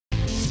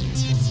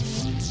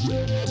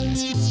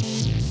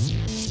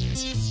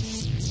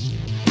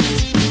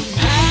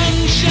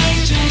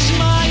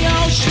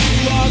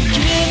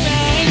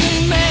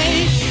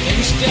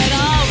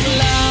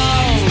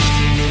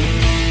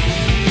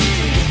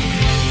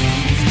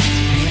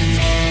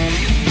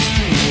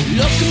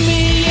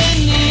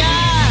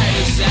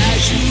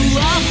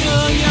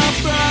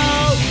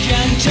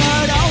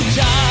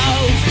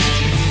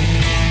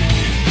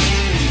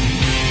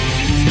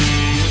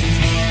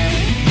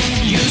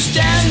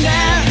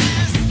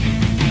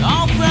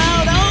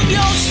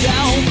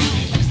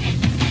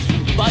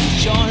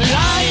You're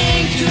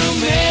lying to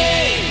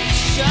me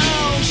so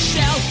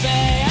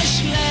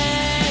selfishly.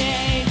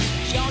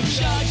 You're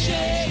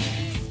judging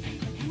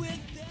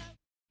with them.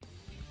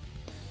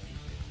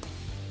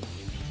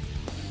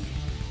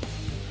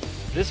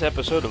 This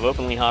episode of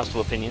Openly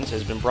Hostile Opinions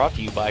has been brought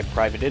to you by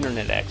Private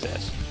Internet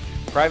Access.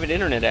 Private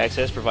Internet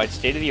Access provides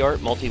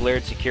state-of-the-art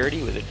multi-layered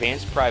security with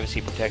advanced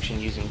privacy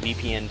protection using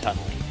VPN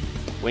tunneling.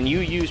 When you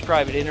use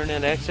Private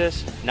Internet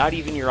Access, not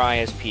even your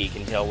ISP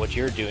can tell what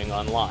you're doing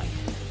online,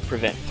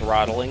 prevent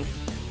throttling,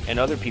 and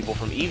other people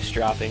from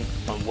eavesdropping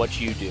on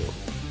what you do.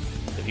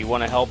 If you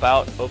want to help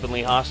out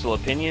Openly Hostile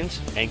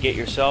Opinions and get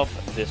yourself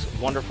this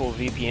wonderful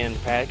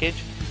VPN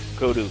package,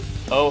 go to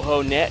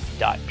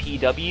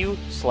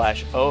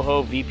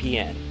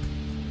ohonet.pw/ohovpn.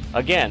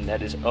 Again,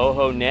 that is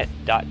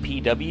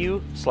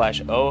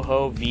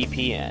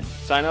ohonet.pw/ohovpn.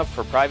 Sign up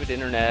for Private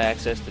Internet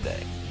Access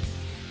today.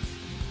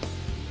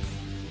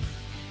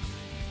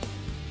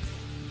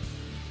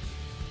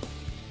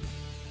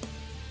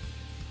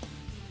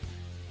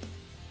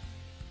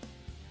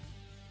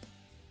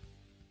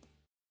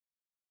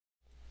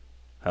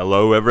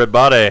 Hello,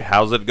 everybody.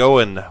 How's it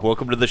going?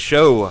 Welcome to the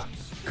show.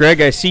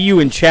 Greg, I see you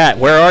in chat.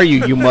 Where are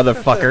you, you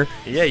motherfucker?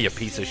 Yeah, you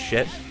piece of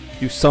shit.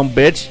 You some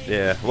bitch.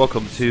 Yeah,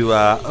 welcome to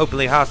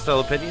Openly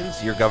Hostile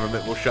Opinions. Your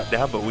government will shut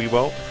down, but we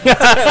won't.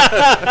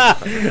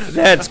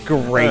 That's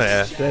great. Oh,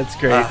 yeah. That's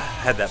great.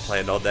 Had that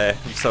planned all day.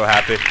 I'm so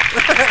happy.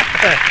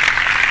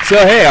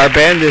 So, hey, our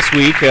band this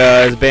week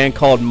is a band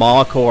called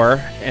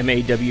Mawcore,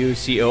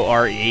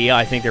 M-A-W-C-O-R-E.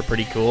 I think they're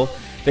pretty cool.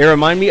 They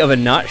remind me of a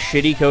not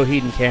shitty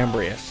Coheed and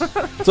Cambria.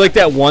 It's like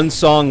that one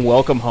song,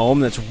 Welcome Home,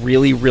 that's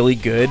really, really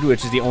good,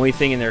 which is the only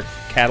thing in their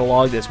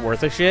catalog that's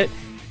worth a shit.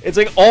 It's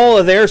like all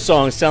of their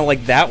songs sound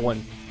like that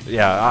one.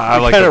 Yeah, I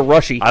like kind them. of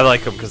rushy. I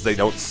like them because they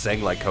don't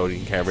sing like Coheed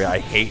and Cambria.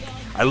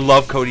 I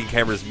love Coheed and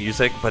Cambria's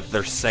music, but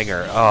their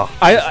singer,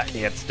 I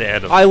can't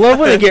stand them. I love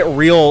when they get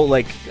real,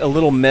 like, a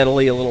little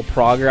metally, a little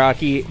prog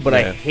rocky, but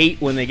I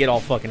hate when they get all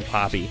fucking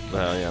poppy.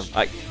 Oh, yeah.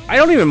 I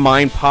don't even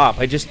mind pop.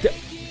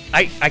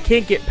 I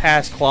can't get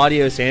past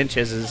Claudio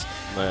Sanchez's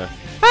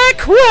I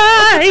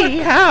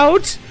cry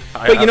out.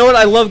 But you know what?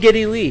 I love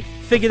Geddy Lee.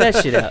 Figure that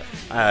shit out.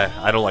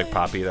 I don't like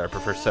pop either. I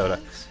prefer soda.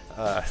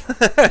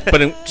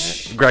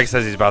 But Greg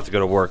says he's about to go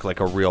to work like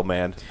a real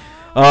man.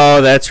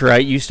 Oh, that's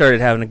right. You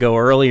started having to go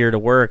earlier to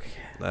work.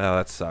 Oh,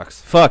 that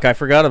sucks. Fuck, I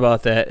forgot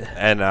about that.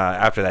 And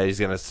after that, he's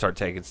going to start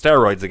taking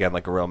steroids again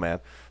like a real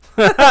man.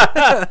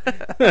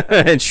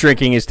 And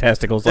shrinking his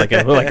testicles like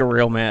a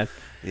real man.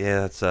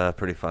 Yeah, that's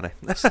pretty funny.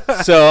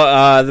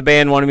 So the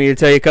band wanted me to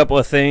tell you a couple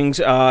of things.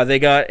 They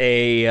got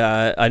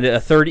a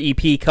third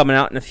EP coming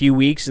out in a few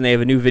weeks, and they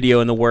have a new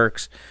video in the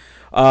works.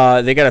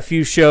 They got a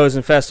few shows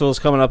and festivals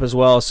coming up as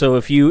well. So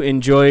if you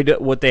enjoyed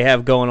what they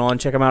have going on,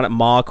 check them out at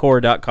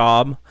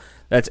mawcore.com.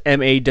 That's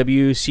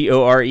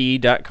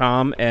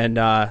MAWCORE.com. And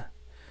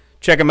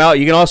check them out.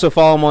 You can also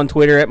follow them on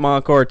Twitter at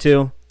Mawcore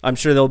too. I'm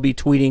sure they'll be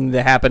tweeting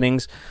the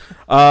happenings.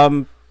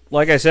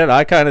 Like I said,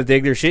 I kind of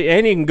dig their shit,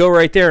 and you can go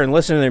right there and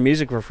listen to their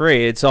music for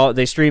free. It's all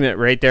they stream it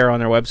right there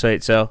on their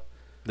website. So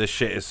this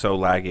shit is so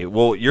laggy.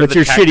 Well, it's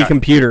your shitty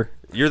computer.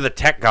 You're the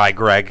tech guy,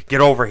 Greg. Get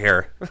over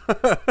here.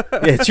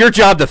 It's your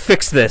job to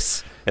fix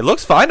this. It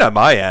looks fine on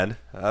my end.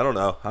 I don't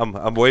know.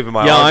 I'm waving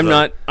my arms.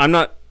 Yeah, I'm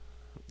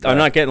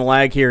not getting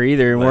lag here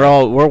either. And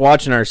we're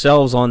watching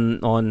ourselves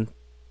on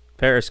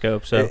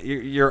Periscope. So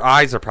your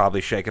eyes are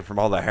probably shaking from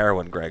all the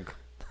heroin, Greg.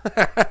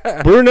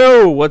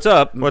 Bruno, what's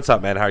up? What's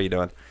up, man? How are you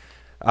doing?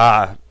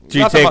 Did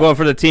you take one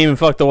for the team and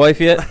fuck the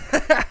wife yet?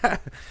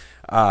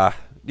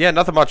 Yeah,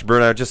 nothing much,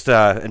 Bruno. Just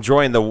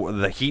enjoying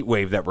the heat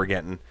wave that we're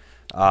getting.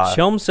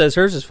 Shelm says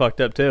hers is fucked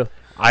up too.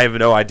 I have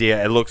no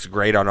idea. It looks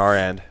great on our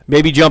end.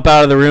 Maybe jump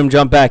out of the room,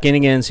 jump back in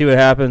again, see what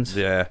happens.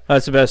 Yeah.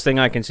 That's the best thing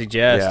I can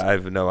suggest. Yeah, I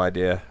have no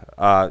idea.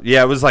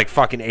 Yeah, it was like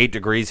fucking 8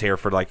 degrees here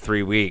for like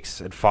 3 weeks,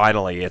 and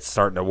finally it's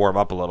starting to warm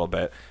up a little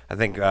bit. I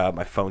think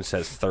my phone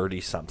says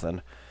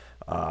 30-something.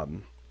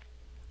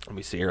 Let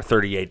me see here,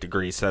 38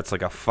 degrees, so that's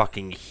like a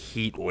fucking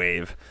heat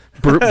wave.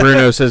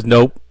 Bruno says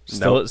nope.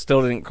 Still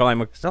didn't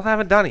climb. Still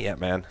haven't done it yet,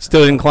 man.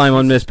 Still didn't climb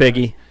on Miss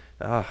Piggy.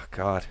 Oh,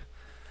 God.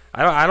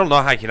 I don't know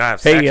how you can not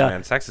have sex,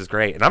 man. Sex is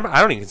great. And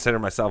I don't even consider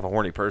myself a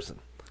horny person.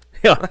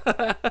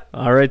 Yeah.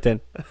 All right, then.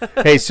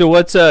 Hey, so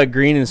what's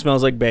green and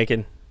smells like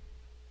bacon?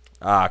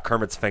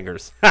 Kermit's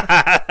fingers.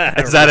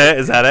 Is that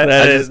it?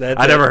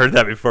 I never heard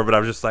that before, but I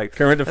was just like,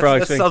 Kermit the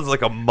Frog's fingers. That sounds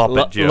like a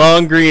Muppet joke.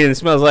 Long green and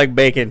smells like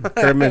bacon.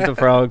 Kermit the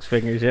Frog's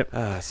fingers, yep.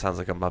 Sounds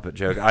like a Muppet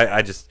joke.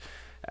 I just,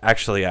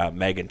 actually,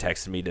 Megan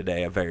texted me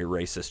today a very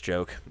racist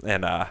joke,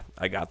 and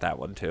I got that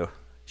one too.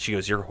 She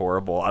goes, "You're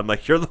horrible." I'm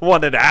like, "You're the one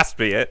that asked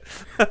me it."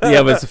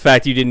 Yeah, but it's the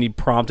fact you didn't need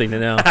prompting to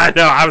know. I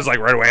know. I was like,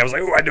 right away, I was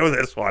like, "Ooh, I know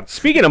this one."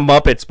 Speaking of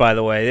Muppets, by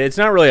the way, it's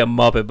not really a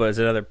Muppet, but it's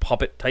another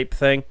puppet type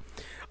thing.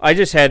 I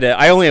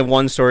only have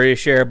one story to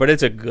share, but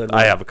it's a good one.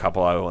 I have a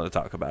couple I want to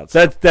talk about.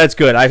 So. That's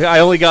good. I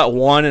only got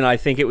one, and I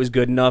think it was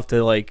good enough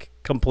to, like,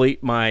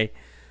 complete my...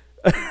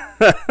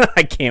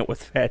 I can't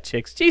with fat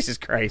chicks. Jesus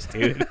Christ,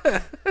 dude.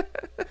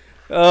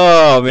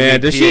 Oh,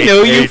 man. Does she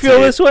know you feel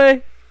this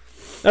way?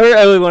 I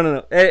really want to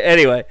know.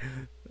 Anyway,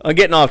 I'm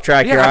getting off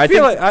track here. Yeah, I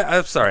think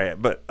I'm sorry,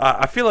 but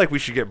I feel like we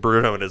should get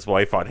Bruno and his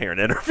wife on here and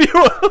interview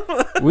him.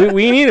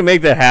 we need to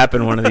make that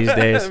happen one of these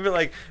days. I feel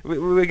like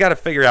we got to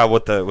figure out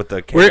what the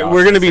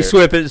We're going to be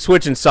here.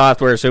 switching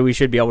software, so we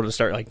should be able to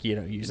start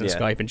using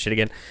Skype and shit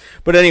again.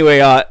 But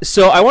anyway,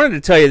 so I wanted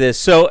to tell you this.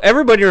 So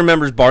everybody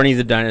remembers Barney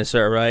the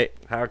dinosaur, right?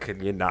 How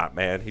can you not,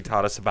 man? He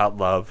taught us about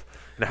love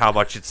and how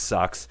much it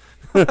sucks.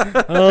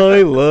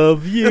 I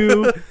love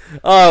you.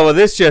 Oh, well,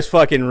 this just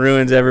fucking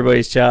ruins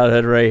everybody's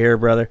childhood right here,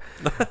 brother.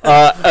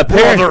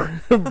 Brother.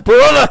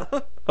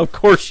 Of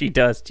course she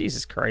does.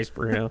 Jesus Christ,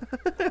 Bruno.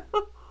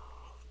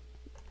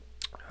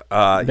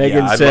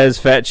 Megan says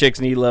fat chicks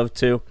need love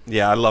too.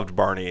 Yeah, I loved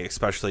Barney,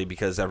 especially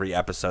because every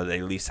episode they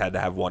at least had to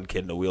have one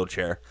kid in a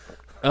wheelchair.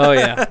 Oh,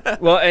 yeah.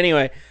 Well,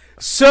 anyway,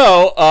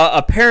 so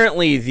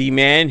apparently the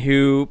man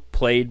who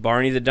played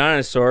Barney the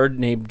dinosaur,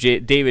 named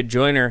David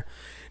Joyner,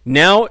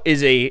 now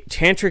is a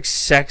tantric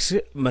sex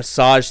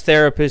massage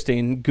therapist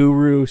and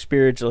guru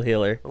spiritual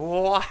healer.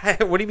 What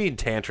do you mean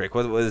tantric?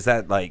 What is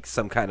that, like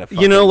some kind of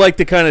fucking... You know, like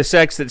the kind of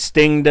sex that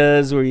Sting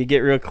does where you get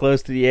real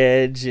close to the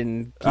edge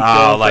and keep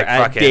going like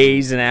for fucking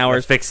days and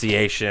hours.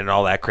 Asphyxiation and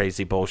all that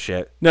crazy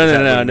bullshit.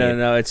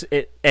 No. It's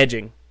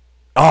edging.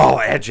 Oh,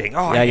 edging.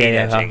 Oh, I hate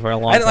edging. For a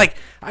long time.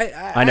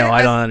 I know.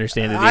 I don't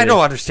understand it either. I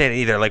don't understand it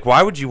either. Like,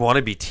 why would you want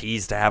to be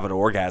teased to have an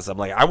orgasm?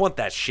 Like, I want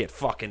that shit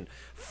fucking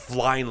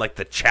flying like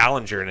the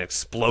Challenger and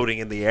exploding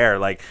in the air.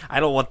 Like, I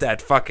don't want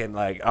that fucking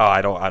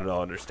I don't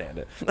understand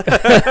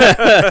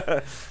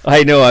it.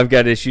 I know I've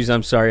got issues.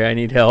 I'm sorry. I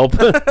need help.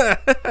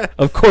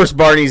 Of course,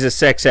 Barney's a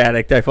sex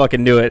addict. I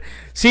fucking knew it.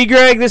 See,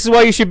 Greg, this is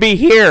why you should be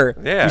here.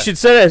 Yeah. You should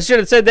have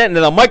said that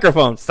into the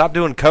microphone. Stop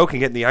doing coke and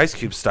getting the ice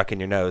cube stuck in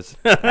your nose,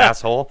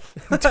 asshole.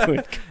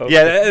 Doing coke.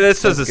 Yeah,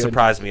 this doesn't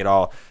surprise me at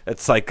all.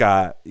 It's like,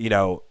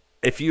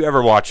 if you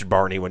ever watched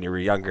Barney when you were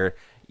younger,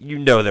 you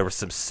know there was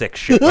some sick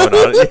shit going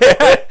on.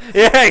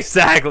 Yeah,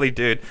 exactly,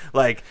 dude.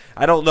 Like,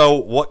 I don't know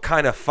what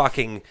kind of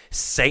fucking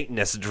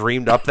Satanist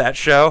dreamed up that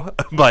show,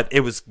 but it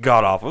was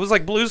god awful. It was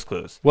like Blue's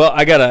Clues. Well,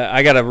 I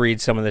gotta read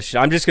some of this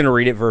shit. I'm just gonna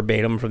read it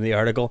verbatim from the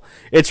article.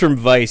 It's from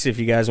Vice. If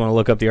you guys want to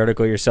look up the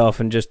article yourself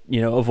and just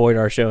avoid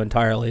our show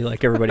entirely,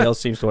 like everybody else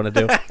seems to want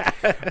to do.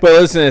 But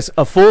listen to this: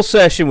 a full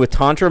session with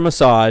tantra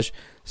massage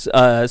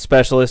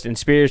specialist and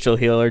spiritual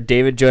healer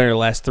David Joyner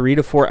lasts 3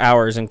 to 4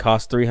 hours and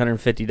costs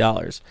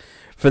 $350.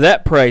 For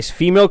that price,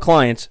 female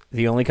clients,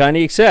 the only kind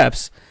he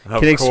accepts,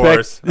 can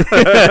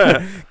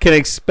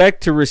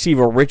expect to receive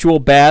a ritual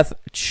bath,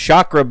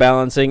 chakra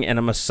balancing, and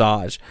a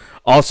massage.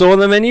 Also on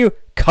the menu,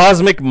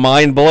 cosmic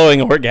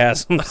mind-blowing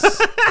orgasms.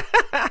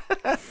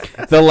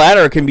 The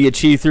latter can be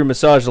achieved through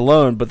massage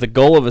alone, but the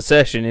goal of a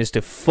session is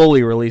to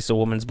fully release a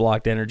woman's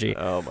blocked energy.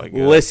 Oh my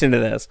god! Listen to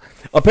this.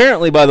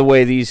 Apparently, by the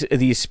way, these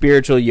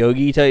spiritual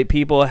yogi type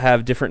people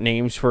have different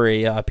names for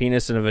a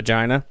penis and a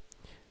vagina.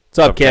 What's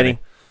up, Kenny?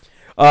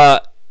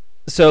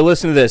 So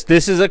listen to this.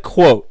 This is a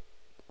quote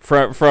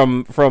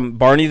from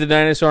Barney the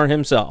dinosaur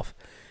himself.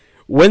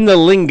 When the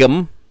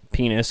lingam,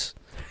 penis,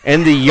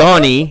 and the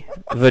yoni,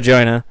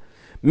 vagina,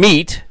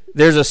 meet,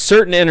 there's a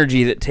certain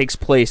energy that takes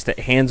place that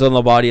hands on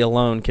the body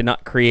alone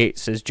cannot create,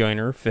 says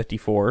Joyner,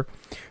 54,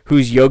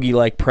 whose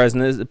yogi-like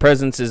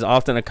presence is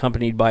often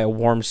accompanied by a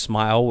warm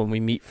smile when we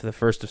meet for the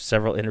first of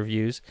several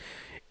interviews.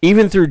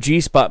 Even through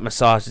G-spot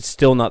massage, it's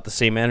still not the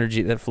same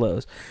energy that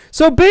flows.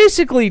 So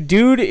basically,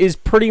 dude is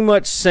pretty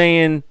much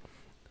saying,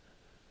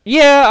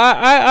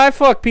 yeah, I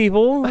fuck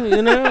people,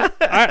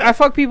 I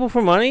fuck people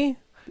for money.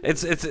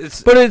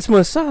 But it's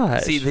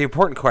massage. See, the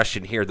important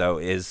question here, though,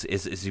 is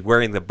he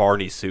wearing the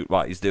Barney suit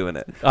while he's doing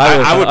it?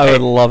 I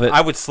would love it.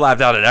 I would slap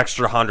down an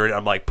extra $100.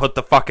 I'm like, put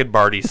the fucking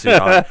Barney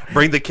suit on.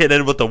 Bring the kid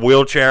in with the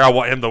wheelchair. I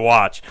want him to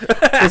watch.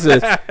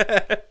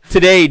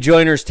 Today,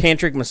 Joyner's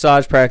tantric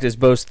massage practice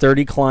boasts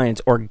 30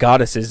 clients, or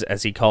goddesses,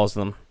 as he calls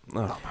them.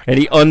 Oh and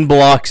he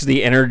unblocks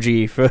the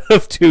energy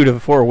of 2 to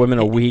 4 women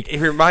a week. He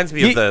reminds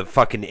me of the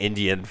fucking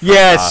Indian. From,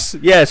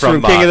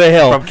 from King of the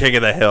Hill. From King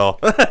of the Hill.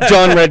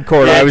 John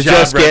Redcord. I was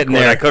just getting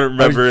there. I couldn't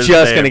remember his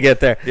just name. going to get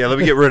there. Yeah, let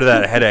me get rid of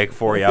that headache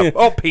for you.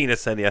 Oh,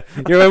 penis in you.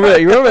 You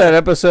remember that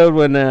episode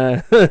when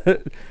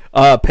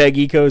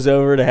Peggy goes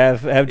over to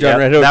have John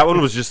Redcord? That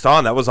one was just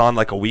on. That was on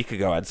like a week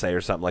ago, I'd say,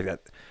 or something like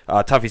that.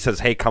 Tuffy says,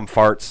 hey, come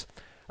farts.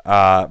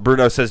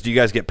 Bruno says, do you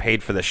guys get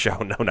paid for the show?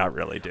 No, not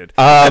really, dude.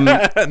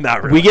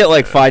 Not really. We get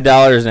like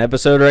 $5 an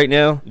episode right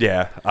now.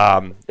 Yeah.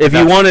 If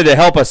you wanted to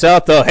help us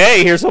out, though,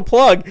 hey, here's a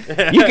plug.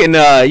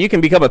 You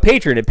can become a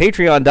patron at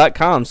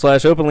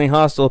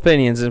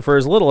patreon.com/openlyhostileopinions, and for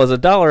as little as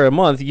 $1 a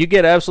month, you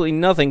get absolutely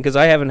nothing because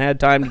I haven't had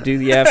time to do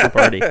the after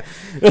party.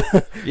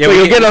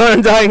 You'll get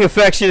undying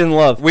affection and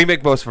love. We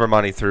make most of our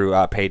money through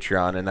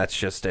Patreon, and that's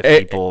just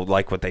if people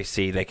like what they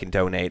see, they can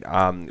donate.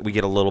 We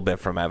get a little bit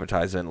from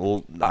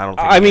advertising.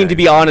 I mean, to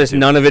be honest,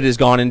 none of it has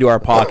gone into our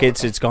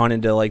pockets. It's gone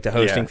into like the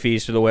hosting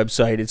fees for the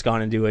website. It's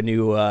gone into a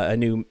new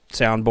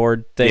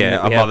soundboard thing.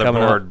 Yeah, a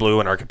motherboard blew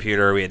in our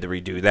computer. We had to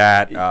redo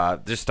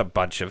that. Just a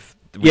bunch of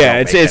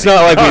Yeah, it's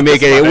not like we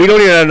make it. We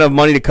don't even have enough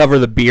money to cover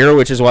the beer,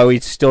 which is why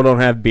we still don't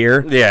have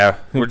beer. Yeah,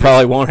 we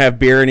probably won't have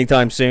beer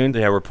anytime soon.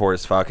 Yeah, we're poor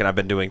as fuck, and I've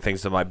been doing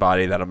things to my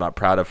body that I'm not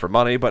proud of for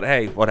money. But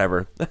hey,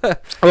 whatever.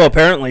 Well,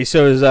 apparently,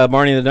 so is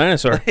Barney the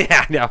dinosaur.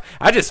 Yeah, no,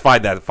 I just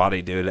find that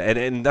funny, dude.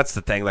 And that's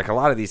the thing. Like a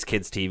lot of these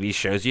kids' TV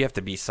shows, you have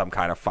to be some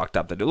kind of fucked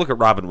up to do. Look at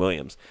Robin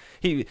Williams.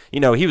 He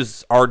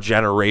was our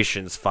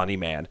generation's funny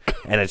man,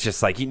 and it's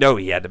just like he had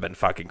to have been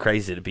fucking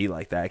crazy to be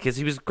like that because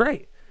he was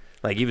great.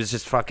 Like, he was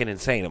just fucking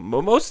insane.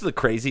 Most of the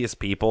craziest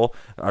people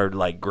are,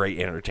 like, great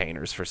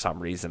entertainers for some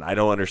reason. I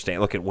don't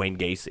understand. Look at Wayne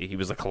Gacy. He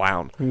was a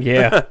clown.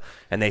 Yeah.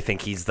 And they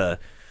think he's the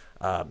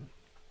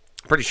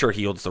pretty sure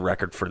he holds the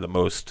record for the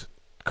most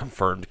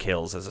confirmed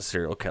kills as a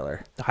serial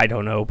killer. I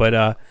don't know,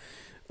 but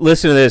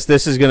listen to this.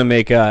 This is going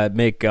to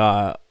make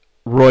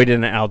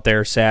Royden out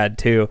there sad,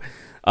 too.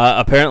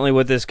 Apparently,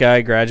 what this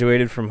guy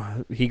graduated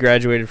from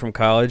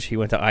college. He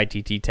went to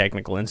ITT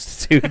Technical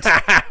Institute.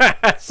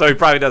 So he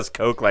probably does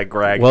coke like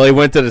Greg. Well, he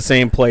went to the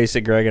same place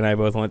that Greg and I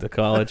both went to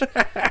college.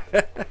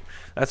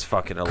 That's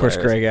fucking hilarious.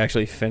 Of course, Greg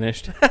actually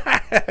finished.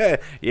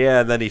 Yeah,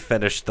 and then he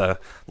finished the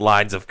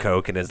lines of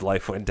coke, and his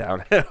life went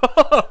downhill.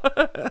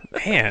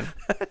 Man,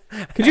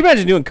 could you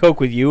imagine doing coke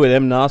with you with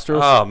them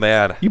nostrils? Oh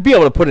man, you'd be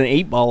able to put an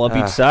 8-ball up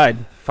each side.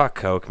 Fuck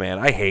coke, man.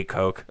 I hate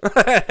coke.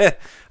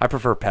 I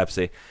prefer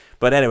Pepsi.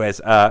 But anyways,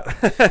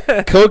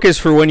 Coke is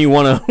for when you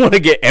want to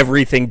get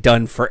everything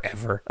done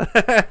forever.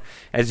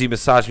 As you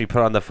massage me,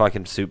 put on the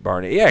fucking suit,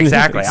 Barney. Yeah,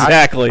 exactly.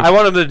 Exactly. I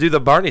want him to do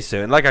the Barney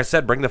suit, and like I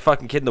said, bring the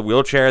fucking kid in the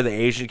wheelchair, the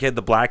Asian kid,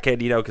 the black kid,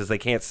 because they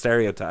can't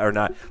stereotype or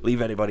not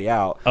leave anybody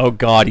out. Oh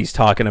God, he's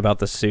talking about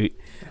the suit.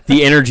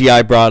 The energy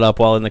I brought up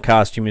while in the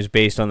costume is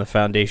based on the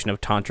foundation of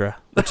Tantra,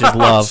 which is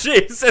love. Oh,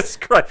 Jesus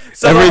Christ.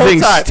 So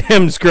everything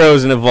stems,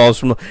 grows, and evolves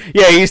from love.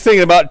 Yeah, he's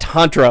thinking about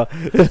Tantra.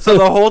 So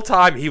the whole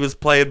time he was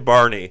playing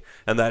Barney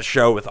in that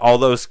show with all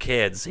those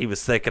kids, he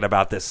was thinking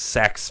about this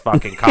sex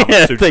fucking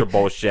Kama Sutra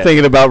bullshit.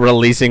 Thinking about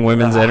releasing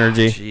women's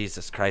energy.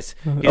 Jesus Christ.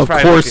 Of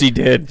course he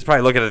did. He's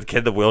probably looking at the kid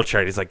in the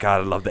wheelchair, and he's like,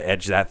 God, I'd love to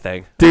edge that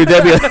thing. Dude,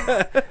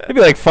 that'd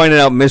be like finding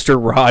out Mr.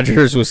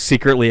 Rogers was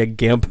secretly a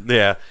gimp.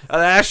 Yeah.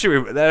 That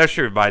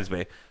actually reminds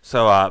me.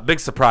 So, big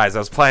surprise. I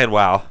was playing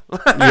WoW.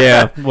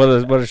 Yeah, what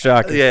a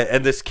shock. Yeah,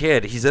 and this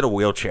kid, he's in a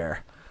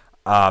wheelchair.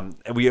 And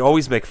we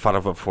always make fun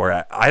of him for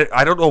it.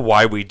 I don't know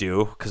why we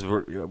do, because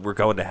we're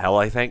going to hell,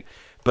 I think.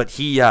 But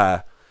he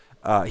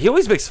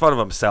always makes fun of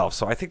himself,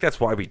 so I think that's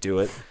why we do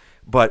it.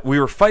 But we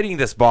were fighting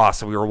this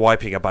boss, and we were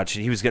wiping a bunch,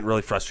 and he was getting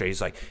really frustrated.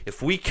 He's like,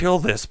 if we kill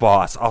this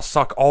boss, I'll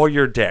suck all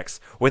your dicks.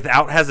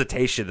 Without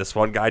hesitation, this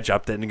one guy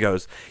jumped in and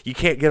goes, you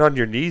can't get on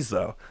your knees,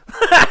 though.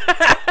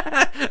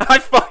 I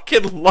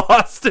fucking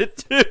lost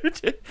it,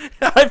 dude.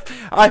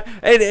 And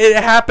it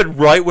happened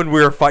right when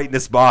we were fighting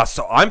this boss,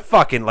 so I'm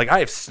fucking, like, I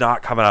have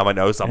snot coming out of my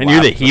nose. And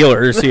you're the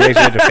healer, so you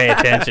actually have to pay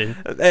attention.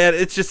 And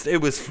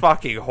it was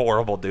fucking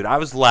horrible, dude. I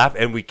was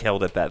laughing, and we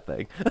killed at that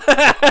thing.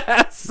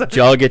 Did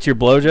y'all get your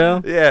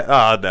blowjob? Yeah,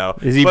 oh, no.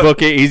 Is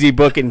he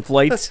booking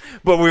flights?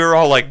 But we were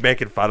all, like,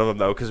 making fun of him,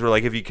 though, because we're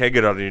like, if you can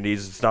get on your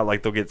knees, it's not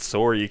like they'll get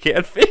sore. You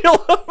can't feel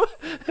them.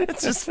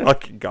 It's just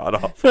fucking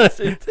god-awful.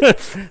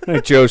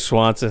 Like Joe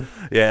Swanson.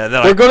 Yeah, and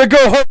then we're going to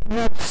go home and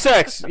have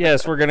sex.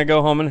 Yes, we're going to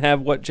go home and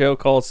have what Joe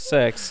calls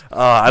sex.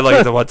 I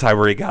like the one time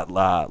where he got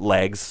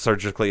legs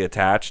surgically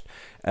attached,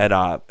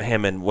 and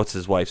him and what's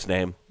his wife's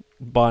name?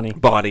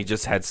 Bonnie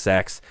just had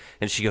sex,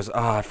 and she goes,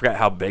 oh, I forgot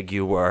how big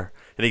you were.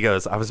 And he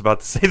goes, I was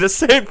about to say the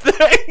same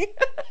thing.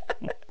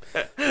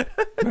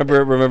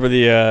 Remember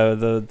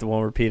the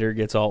one where Peter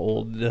gets all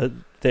old?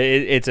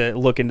 It's a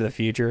look into the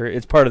future.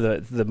 It's part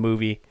of the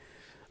movie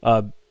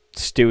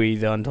Stewie,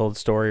 the Untold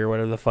Story, or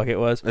whatever the fuck it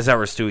was. Is that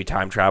where Stewie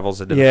time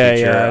travels into the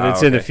future? Yeah,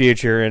 it's in the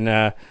future,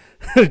 and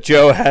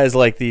Joe has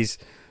like these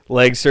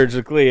legs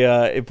surgically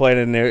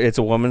implanted in there. It's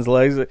a woman's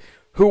legs.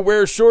 Who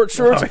wears short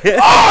shorts? Oh, yeah.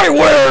 I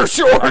wear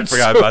shorts. I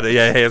forgot about it.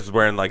 Yeah, he was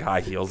wearing like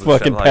high heels. And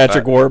fucking shit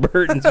Patrick like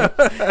Warburton's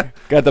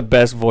got the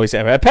best voice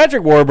ever.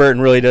 Patrick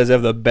Warburton really does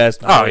have the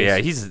best voice. Oh yeah,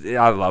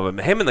 I love him.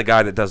 Him and the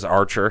guy that does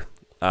Archer.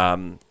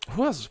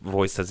 Who else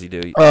voice does he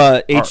do?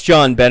 H.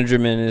 John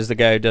Benjamin is the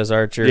guy who does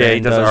Archer. Yeah,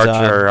 he does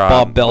Archer.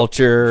 Bob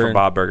Belcher from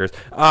Bob Burgers.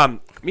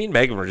 Me and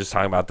Megan were just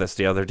talking about this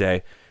the other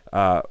day.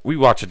 We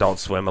watch Adult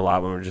Swim a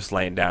lot when we're just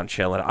laying down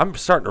chilling. I'm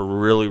starting to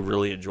really,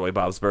 really enjoy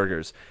Bob's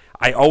Burgers.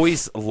 I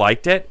always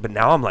liked it, but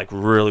now I'm like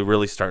really,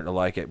 really starting to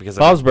like it because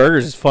Bob's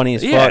Burgers is funny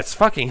as fuck. Yeah, it's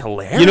fucking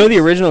hilarious. You know, the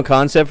original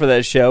concept for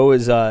that show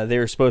is they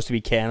were supposed to be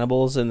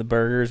cannibals, and the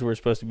burgers were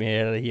supposed to be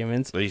made out of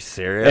humans. Are you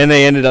serious? And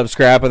they ended up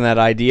scrapping that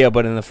idea.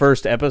 But in the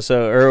first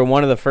episode, or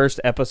one of the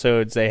first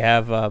episodes, they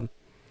have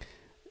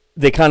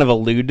they kind of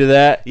allude to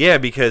that. Yeah,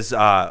 because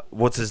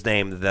what's his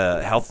name?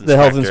 The health inspector. The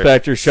health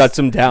inspector shuts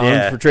him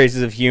down for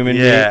traces of human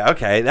meat. Yeah,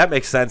 okay, that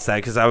makes sense then,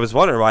 because I was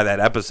wondering why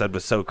that episode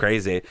was so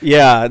crazy.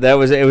 Yeah,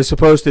 it was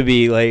supposed to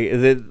be like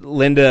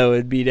Linda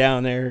would be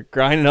down there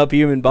grinding up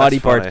human body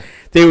parts.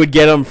 They would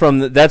get them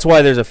from. That's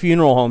why there's a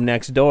funeral home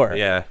next door.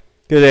 Yeah,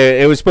 because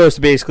it was supposed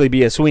to basically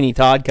be a Sweeney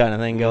Todd kind of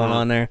thing going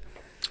on there.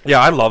 Yeah,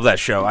 I love that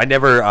show. I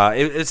never.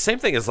 It's the same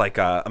thing as like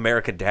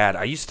American Dad.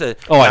 I used to.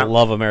 Oh, I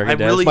love American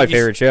Dad. It's my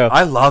favorite show.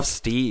 I love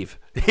Steve.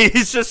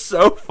 He's just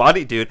so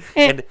funny, dude.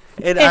 And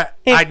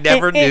I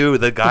never knew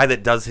the guy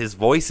that does his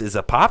voice is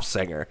a pop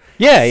singer.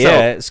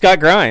 Yeah, Scott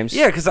Grimes.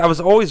 Yeah, because I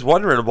was always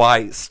wondering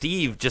why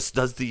Steve just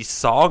does these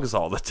songs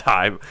all the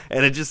time,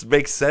 and it just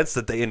makes sense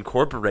that they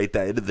incorporate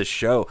that into the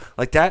show.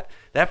 Like that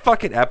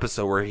fucking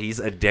episode where he's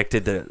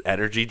addicted to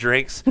energy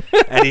drinks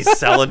and he's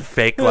selling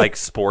fake like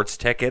sports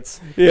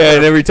tickets. Yeah,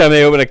 and every time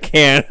they open a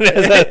can,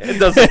 it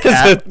does a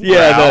cat.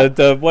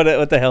 The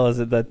what the hell is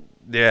it?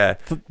 Yeah,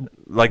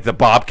 like the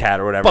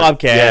Bobcat or whatever.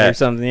 Bobcat or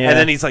something, yeah. And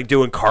then he's like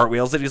doing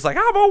cartwheels and he's like,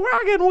 I'm a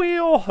wagon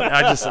wheel. And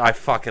I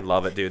fucking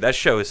love it, dude. That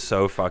show is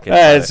so fucking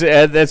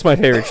that's my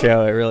favorite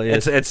show. It really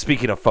is. It's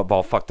speaking of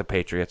football, fuck the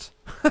Patriots.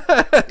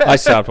 I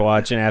stopped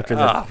watching after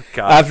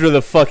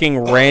the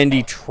fucking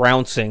Randy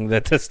trouncing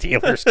that the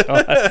Steelers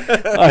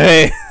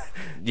got.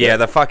 Yeah,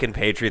 the fucking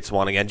Patriots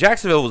won again.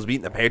 Jacksonville was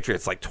beating the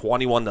Patriots like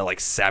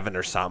 21-7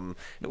 or something.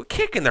 They were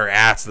kicking their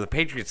ass, and the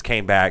Patriots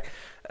came back.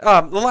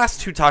 The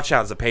last 2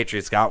 touchdowns the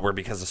Patriots got were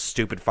because of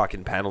stupid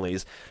fucking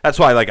penalties. That's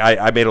why, like,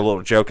 I made a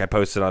little joke I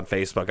posted on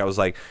Facebook. I was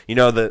like,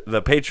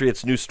 the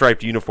Patriots' new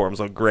striped uniforms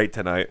look great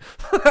tonight.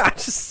 I'm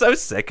just so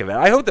sick of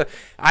it.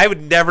 I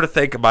would never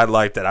think in my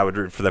life that I would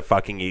root for the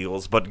fucking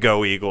Eagles, but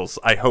go Eagles.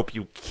 I hope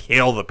you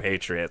kill the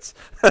Patriots.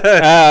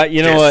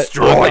 You know what?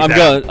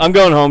 I'm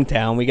going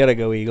hometown. We got to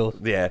go Eagles.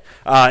 Yeah.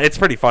 It's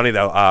pretty funny,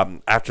 though.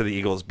 After the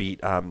Eagles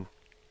beat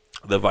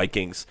the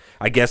Vikings,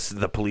 I guess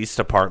the police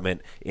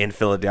department in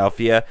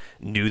Philadelphia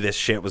knew this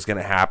shit was going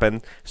to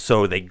happen,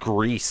 so they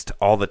greased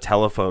all the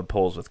telephone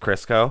poles with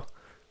Crisco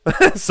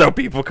so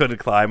people couldn't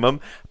climb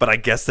them. But I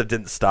guess that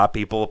didn't stop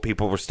people.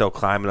 People were still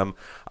climbing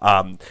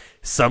them.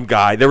 Some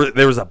guy, there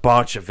was a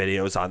bunch of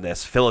videos on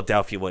this.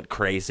 Philadelphia went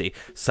crazy.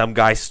 Some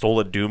guy stole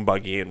a dune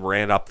buggy and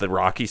ran up the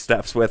Rocky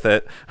Steps with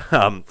it.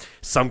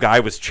 Some guy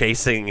was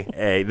chasing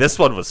this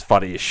one was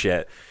funny as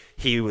shit.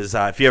 He was,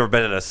 if you ever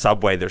been in a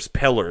subway, there's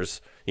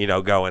pillars,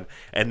 going,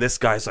 and this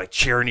guy's like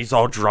cheering, he's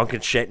all drunk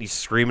and shit, and he's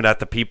screaming at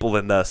the people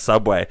in the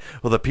subway.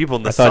 Well, the people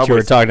in the subway. I thought you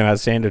were talking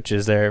about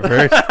sandwiches there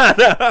first.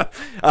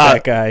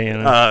 That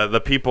guy, the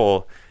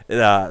people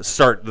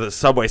the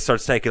subway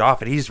starts taking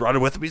off, and he's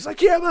running with him. He's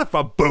like, yeah,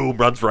 boom,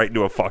 runs right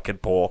into a fucking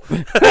pole.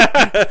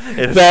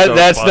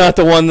 That's not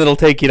the one that'll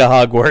take you to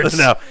Hogwarts.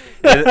 No.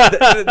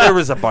 There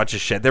was a bunch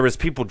of shit. There was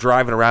people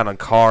driving around on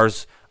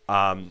cars,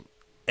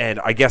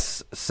 and I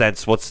guess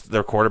since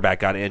their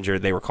quarterback got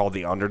injured, they were called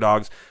the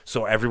underdogs.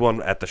 So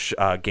everyone at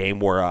the game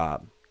wore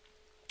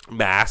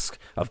mask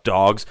of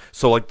dogs.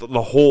 So like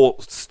the whole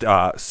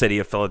city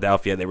of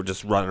Philadelphia, they were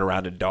just running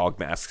around in dog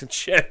masks and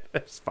shit.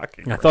 It's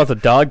fucking crazy. I thought the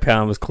dog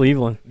pound was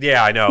Cleveland.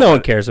 Yeah, I know. No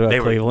one cares about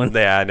Cleveland.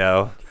 Yeah, I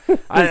know.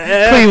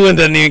 Cleveland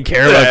doesn't even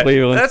care about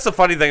Cleveland. That's the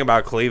funny thing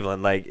about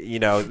Cleveland. Like,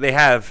 they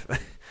have...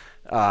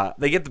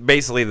 they get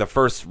basically the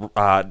first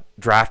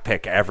draft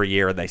pick every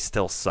year, and they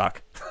still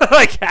suck.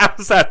 Like, how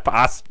is that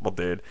possible,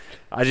 dude?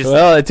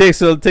 It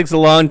takes a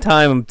long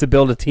time to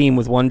build a team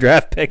with one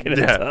draft pick at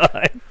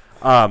a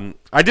time.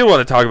 I do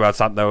want to talk about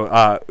something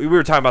though. We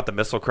were talking about the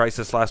missile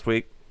crisis last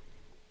week.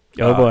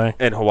 Oh boy,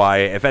 in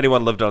Hawaii. If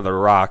anyone lived under a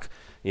rock,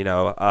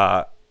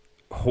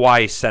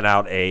 Hawaii sent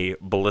out a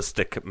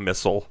ballistic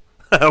missile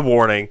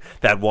warning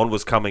that one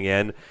was coming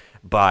in.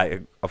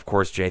 But of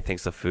course, Jay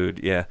thinks of food.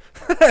 Yeah,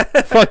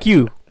 fuck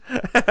you.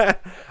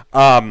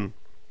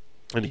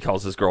 And he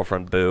calls his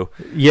girlfriend Boo.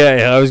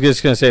 Yeah, I was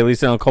just gonna say, at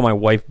least I don't call my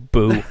wife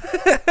Boo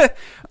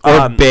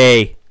or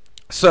Bay.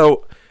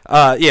 So,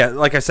 yeah,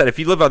 like I said, if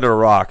you live under a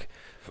rock,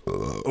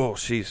 oh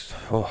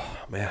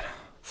man,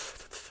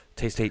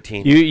 taste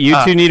 18. You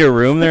two need a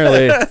room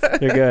there,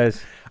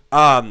 guys.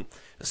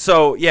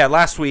 So yeah,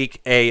 last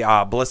week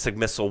a ballistic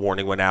missile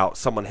warning went out.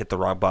 Someone hit the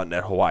wrong button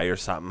at Hawaii or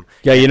something.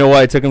 Yeah, you know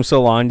why it took them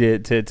so long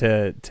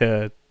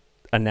to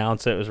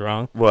announce it was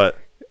wrong? What?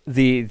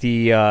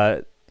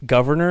 The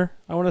governor,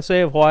 I want to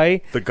say, of Hawaii,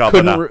 the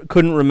governor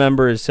couldn't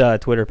remember his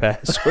Twitter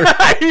password.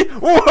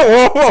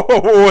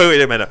 whoa,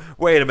 wait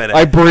a minute.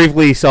 I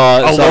briefly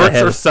saw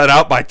alerts are sent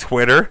out by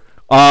Twitter.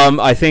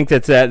 I think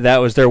that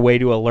was their way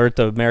to alert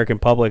the American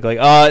public. Like,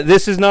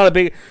 this is not a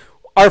big.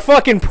 Our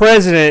fucking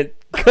president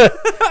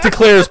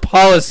declares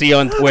policy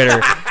on Twitter.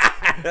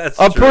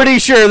 I'm pretty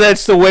sure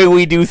that's the way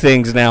we do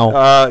things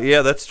now.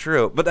 Yeah, that's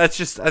true. But that's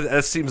just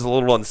that seems a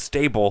little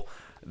unstable.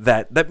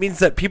 That means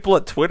that people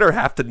at Twitter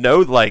have to know,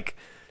 like,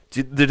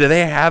 do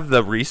they have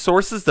the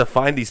resources to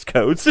find these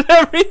codes and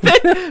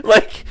everything?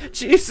 Like,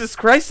 Jesus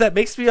Christ, that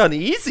makes me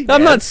uneasy, man.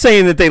 I'm not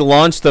saying that they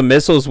launched the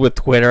missiles with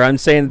Twitter. I'm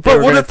saying that they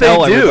were going to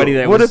tell everybody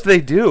that. What if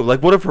they do?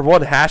 Like, what if we're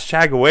one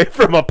hashtag away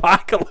from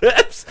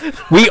apocalypse?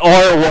 We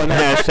are one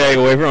hashtag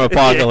away from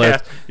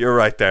apocalypse. Yeah, you're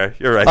right there.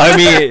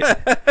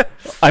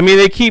 I mean,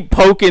 they keep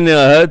poking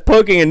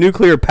a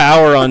nuclear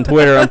power on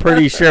Twitter. I'm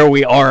pretty sure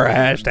we are a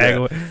hashtag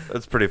away.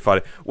 That's pretty funny.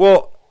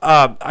 Well,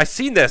 I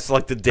seen this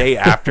like the day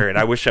after, and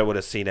I wish I would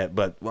have seen it,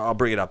 but I'll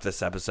bring it up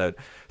this episode.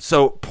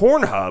 So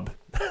Pornhub,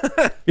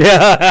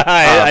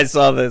 yeah, I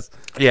saw this.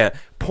 Yeah,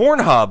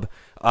 Pornhub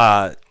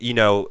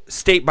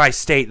state by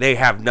state, they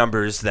have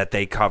numbers that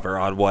they cover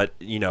on what,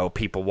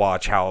 people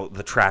watch, how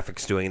the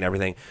traffic's doing and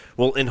everything.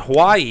 Well, in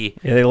Hawaii...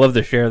 Yeah, they love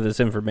to share this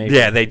information.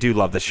 Yeah, they do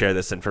love to share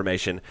this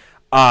information.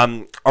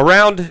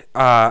 Around,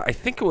 I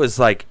think it was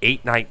like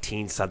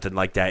 8:19, something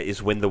like that,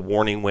 is when the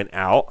warning went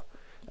out,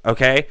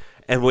 okay?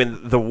 And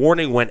when the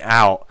warning went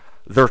out,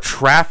 their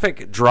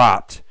traffic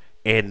dropped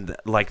in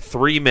like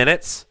 3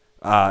 minutes.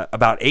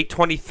 About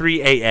 8:23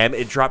 a.m.,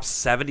 it dropped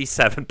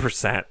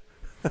 77%.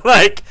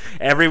 Like,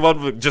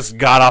 everyone just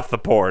got off the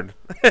porn.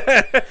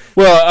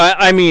 Well,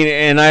 I mean,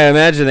 and I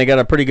imagine they got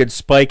a pretty good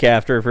spike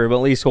after for at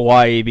least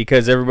Hawaii,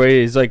 because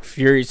everybody is like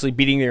furiously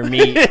beating their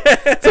meat.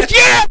 It's like,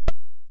 yeah!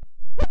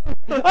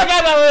 I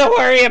got nothing to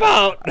worry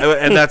about.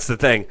 And that's the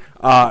thing.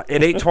 At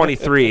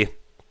 8:23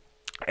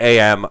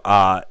 a.m.,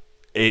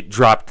 it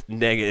dropped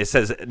negative. It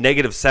says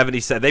negative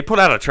 77. They put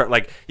out a chart.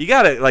 Like, you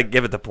gotta like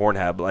give it to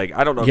Pornhub. Like,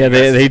 I don't know. Yeah,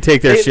 they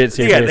take their shit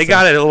seriously. Yeah, they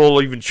got a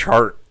little even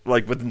chart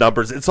like with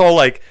numbers. It's all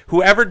like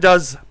whoever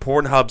does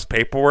Pornhub's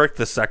paperwork,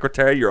 the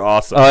secretary, you're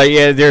awesome.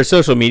 Yeah, their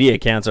social media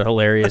accounts are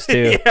hilarious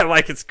too. Yeah,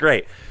 like it's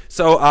great.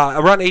 So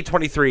around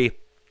 8:23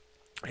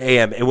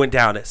 a.m., it went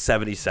down at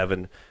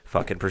 77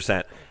 fucking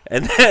percent,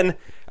 and then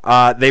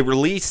they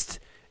released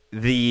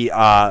the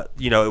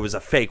it was a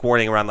fake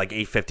warning around like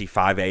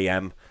 8:55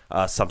 a.m.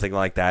 Something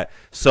like that.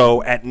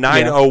 So at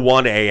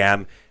 9:01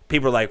 a.m.,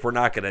 people are like, we're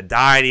not going to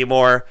die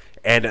anymore.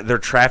 And their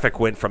traffic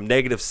went from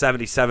negative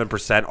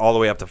 77% all the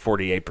way up to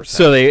 48%.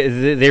 So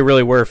they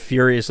really were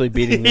furiously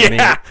beating them.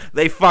 Yeah,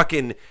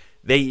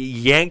 they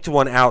yanked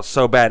one out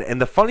so bad.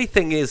 And the funny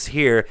thing is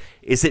here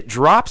is it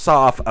drops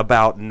off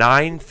about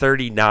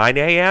 9:39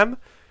 a.m.,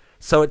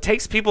 so it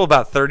takes people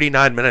about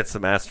 39 minutes to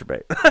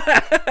masturbate.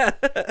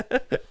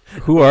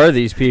 Who are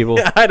these people?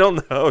 I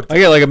don't know. I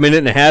got like a minute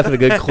and a half of a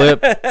good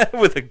clip.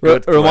 With a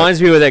good clip.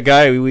 Reminds me of that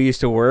guy we used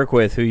to work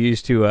with who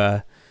used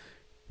to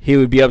he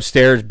would be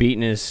upstairs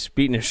beating his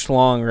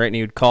schlong, right, and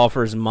he would call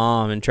for his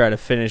mom and try to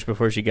finish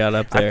before she got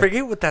up there. I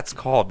forget what that's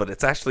called, but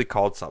it's actually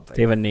called something.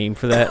 Do you have a name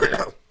for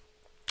that?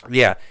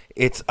 Yeah,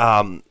 it's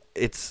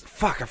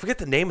fuck, I forget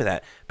the name of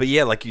that. But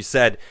yeah, like you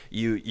said,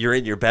 you're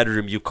in your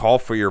bedroom, you call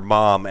for your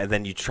mom, and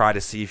then you try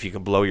to see if you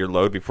can blow your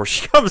load before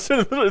she comes in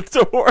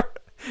the door.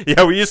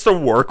 Yeah, we used to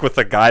work with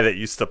a guy that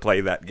used to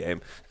play that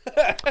game.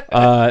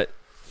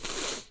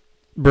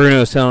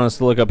 Bruno's telling us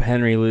to look up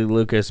Henry Lee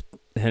Lucas.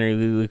 Henry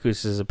Lee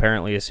Lucas is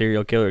apparently a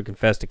serial killer who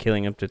confessed to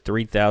killing up to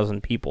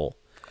 3,000 people.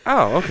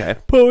 Oh, okay.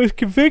 But was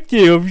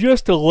convicted of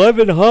just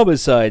 11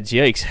 homicides.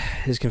 Yikes.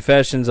 His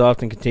confessions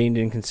often contained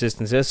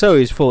inconsistencies, so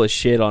he's full of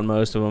shit on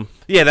most of them.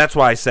 Yeah, that's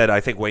why I said I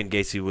think Wayne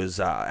Gacy was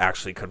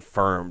actually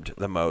confirmed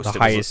the most. The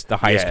highest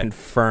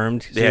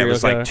confirmed serial Yeah, it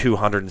was killer. like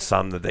 200 and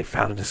some that they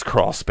found in his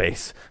crawl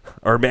space.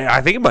 Or I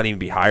think it might even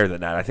be higher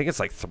than that. I think it's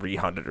like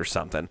 300 or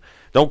something.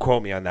 Don't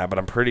quote me on that, but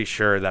I'm pretty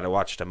sure that I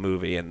watched a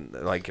movie and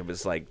like it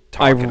was like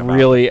talking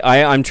about...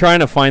 I'm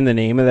trying to find the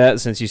name of that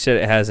since you said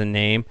it has a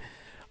name.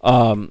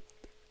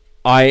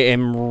 I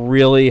am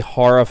really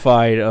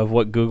horrified of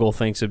what Google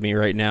thinks of me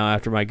right now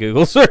after my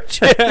Google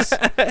searches.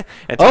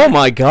 Oh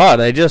my God,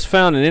 I just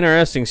found an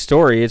interesting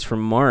story. It's from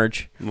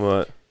March.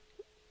 What?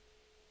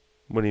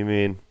 What do you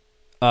mean?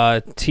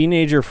 A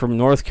teenager from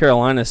North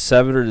Carolina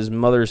severed his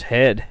mother's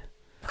head.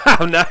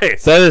 Oh,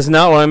 nice. That is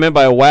not what I meant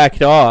by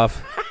whacked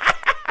off.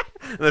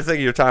 Let's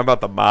think you're talking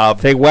about the mob.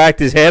 They whacked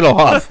his head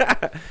off.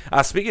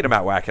 Speaking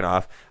about whacking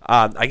off,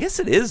 I guess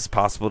it is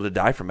possible to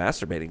die from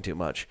masturbating too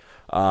much.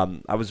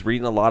 I was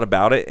reading a lot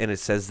about it, and it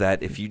says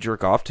that if you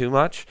jerk off too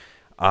much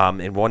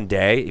in one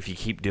day, if you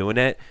keep doing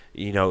it,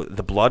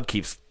 the blood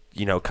keeps,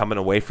 coming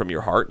away from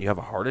your heart, and you have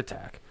a heart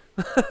attack.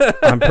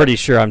 I'm pretty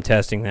sure I'm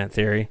testing that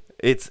theory.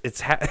 That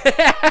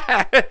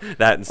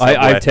in some way.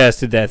 I've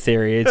tested that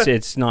theory.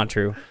 It's not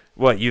true.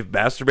 What, you've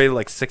masturbated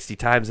like 60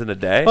 times in a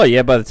day? Oh,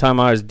 yeah, by the time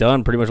I was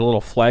done, pretty much a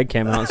little flag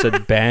came out and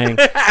said bang.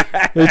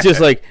 It's just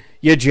like,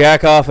 you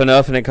jack off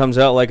enough and it comes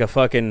out like a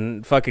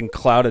fucking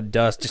cloud of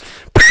dust. Just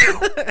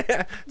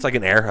it's like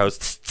an air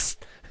hose.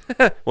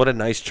 What a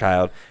nice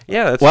child.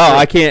 Yeah, that's wow.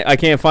 true. I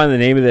can't find the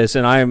name of this,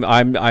 and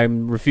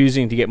I'm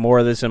refusing to get more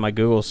of this in my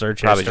Google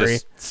search Probably history.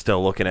 Just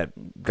still looking at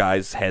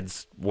guys'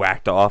 heads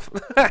whacked off.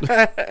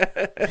 I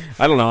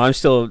don't know. I'm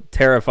still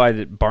terrified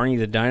that Barney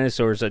the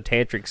dinosaur is a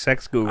tantric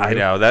sex guru. I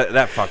know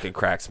that fucking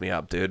cracks me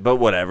up, dude. But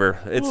whatever,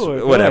 it's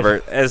Ooh, whatever.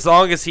 God. As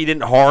long as he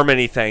didn't harm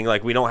anything,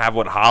 like we don't have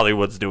what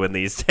Hollywood's doing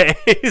these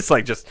days.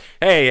 Like just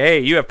hey,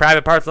 you have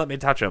private parts, let me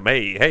touch them.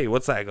 Hey,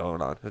 what's that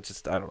going on? It's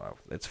just I don't know.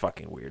 It's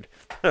fucking weird.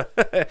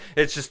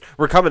 It's just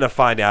we're coming to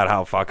find out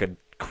how fucking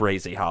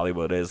crazy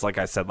Hollywood is. Like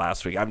I said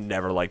last week, I've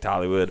never liked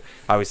Hollywood.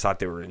 I always thought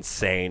they were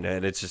insane,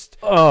 and it's just...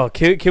 Oh,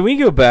 can we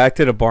go back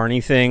to the Barney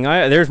thing?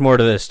 There's more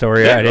to this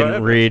story I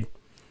didn't read.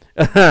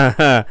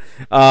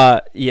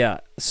 Yeah,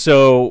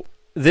 so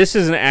this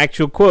is an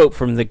actual quote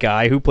from the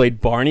guy who played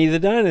Barney the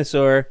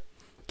dinosaur.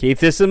 Keep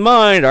this in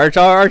mind, our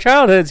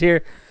childhood's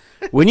here.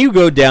 When you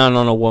go down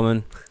on a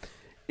woman,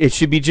 it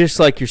should be just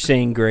like you're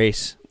saying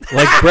grace.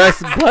 Like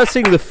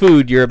blessing the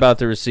food you're about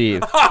to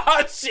receive.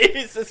 Oh,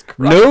 Jesus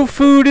Christ. No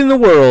food in the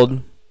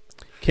world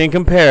can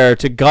compare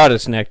to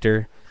goddess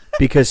nectar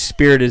because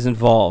spirit is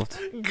involved.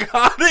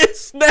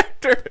 Goddess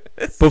nectar.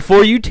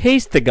 Before you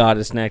taste the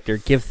goddess nectar,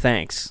 give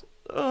thanks.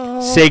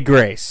 Say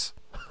grace.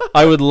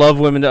 I would love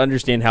women to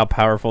understand how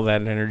powerful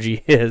that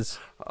energy is.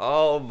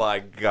 Oh my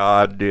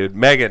god, dude.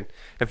 Megan,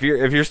 if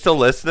you're still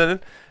listening,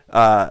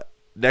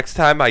 next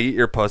time I eat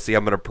your pussy,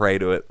 I'm gonna pray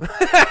to it.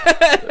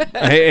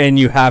 And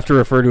you have to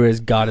refer to it as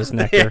goddess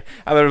nectar. Yeah,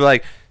 I'm gonna be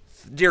like,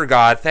 dear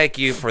God, thank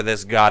you for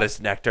this goddess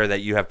nectar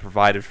that you have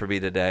provided for me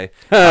today.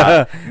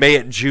 May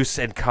it juice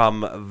and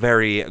come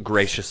very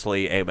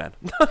graciously. Amen.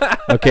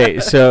 Okay,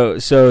 so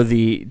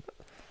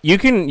you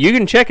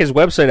can check his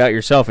website out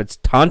yourself. It's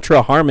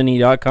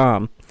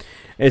tantraharmony.com.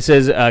 It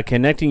says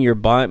connecting your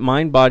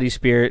mind, body,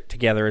 spirit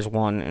together as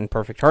one in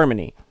perfect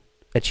harmony,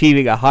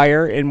 achieving a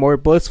higher and more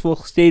blissful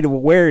state of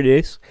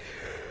awareness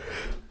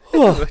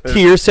to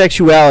your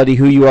sexuality,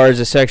 who you are as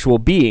a sexual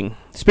being,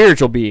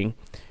 spiritual being.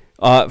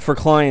 For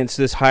clients,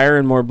 this higher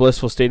and more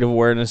blissful state of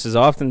awareness is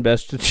often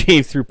best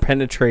achieved through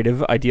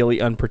penetrative, ideally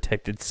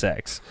unprotected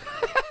sex.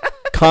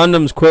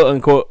 Condoms, quote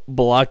unquote,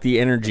 block the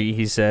energy,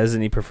 he says,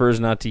 and he prefers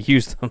not to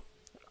use them.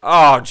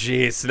 Oh,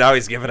 jeez. Now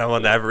he's giving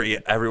everyone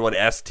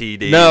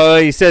STD. No,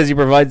 he says he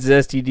provides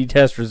STD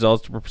test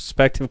results to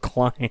prospective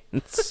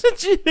clients.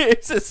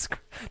 Jesus.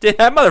 Dude,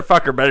 that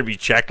motherfucker better be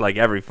checked like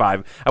every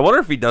 5. I wonder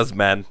if he does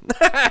men.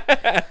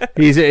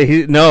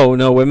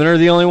 No, women are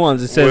the only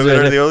ones. It says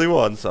women are the only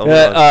ones.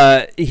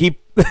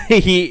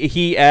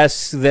 He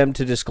asks them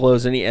to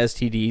disclose any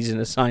STDs in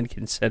a signed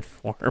consent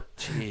form.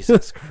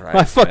 Jesus Christ.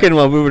 I fucking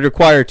love. We would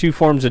require 2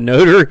 forms of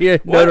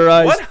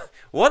notarized.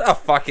 What a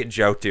fucking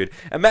joke, dude.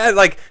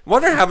 Imagine,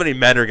 wonder how many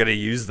men are gonna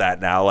use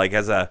that now,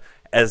 as a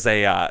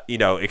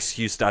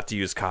excuse not to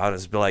use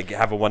condoms. Be like,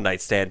 have a one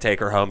night stand, take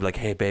her home, be like,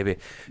 hey baby,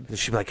 and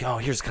she'd be like, oh,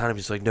 here's condoms.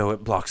 He's like, no,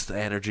 it blocks the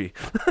energy.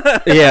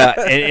 Yeah,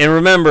 and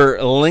remember,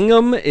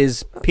 lingam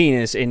is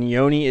penis and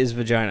yoni is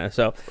vagina.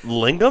 So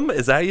lingam,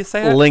 is that how you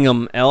say it?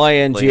 Lingam,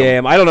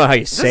 Lingam. I don't know how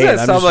you say it.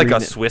 Doesn't that sound like a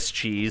Swiss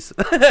cheese?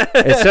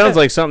 It sounds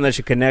like something that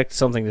should connect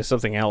something to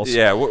something else.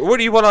 Yeah. What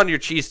do you want on your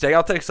cheesesteak?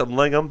 I'll take some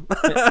lingam.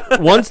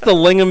 Once the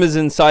lingam is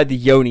inside the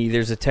yoni,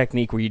 there's a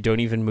technique where you don't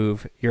even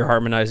move. You're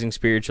harmonizing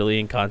spiritually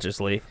and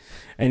consciously.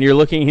 And you're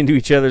looking into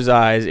each other's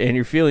eyes, and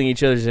you're feeling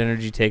each other's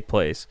energy take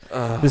place.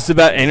 This is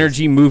about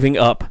energy moving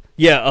up.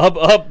 Yeah,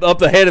 up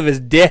the head of his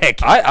dick.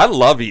 I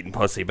love eating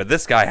pussy, but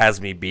this guy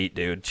has me beat,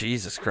 dude.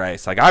 Jesus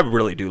Christ. I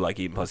really do like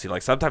eating pussy.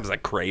 Sometimes I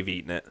crave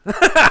eating it.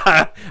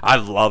 I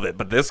love it,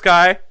 but this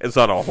guy is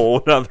on a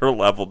whole nother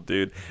level,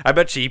 dude. I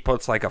bet he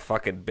puts a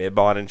fucking bib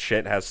on and shit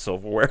and has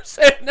silverware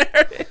sitting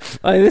there.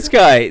 This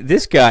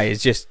guy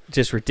is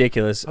just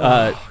ridiculous.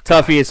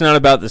 Tuffy, it's not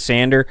about the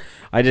sander.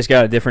 I just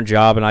got a different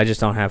job, and I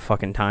just don't have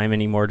fucking time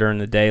anymore during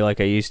the day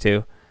like I used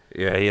to.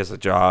 Yeah, he has a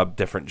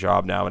different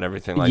job now and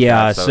everything like that.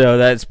 Yeah, so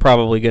that's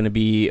probably going to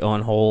be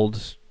on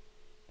hold,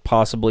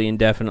 possibly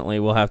indefinitely.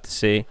 We'll have to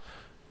see.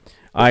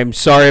 I'm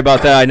sorry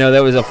about that. I know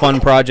that was a fun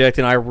project,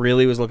 and I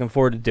really was looking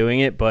forward to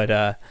doing it,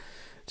 but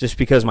just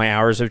because my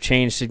hours have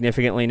changed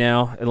significantly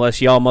now,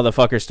 unless y'all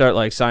motherfuckers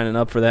start signing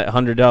up for that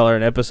 $100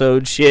 an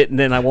episode shit, and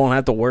then I won't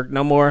have to work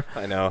no more.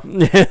 I know.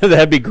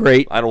 That'd be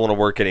great. I don't want to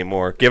work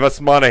anymore. Give us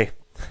money.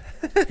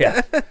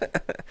 Yeah.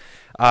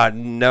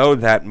 No,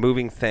 that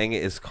moving thing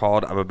is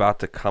called I'm about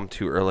to come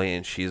too early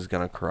and she's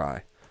going to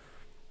cry.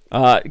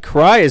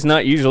 Cry is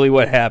not usually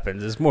what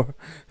happens. It's more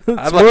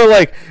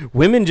like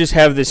women just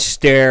have this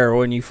stare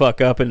when you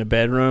fuck up in the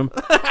bedroom.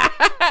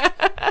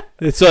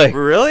 It's like,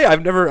 really?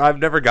 I've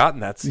never gotten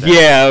that stare.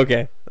 Yeah,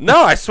 okay.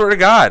 No, I swear to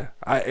God.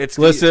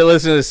 Listen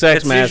to the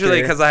sex master. It's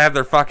usually because I have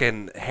their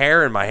fucking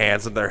hair in my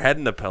hands and their head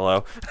in the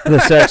pillow. The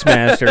sex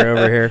master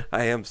over here.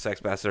 I am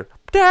sex master.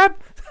 Dab.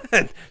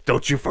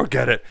 Don't you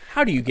forget it.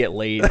 How do you get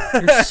laid?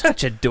 You're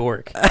such a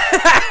dork.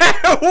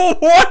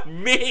 What,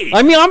 me?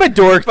 I mean, I'm a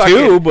dork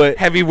too, but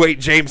heavyweight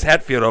James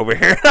Hetfield over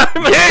here.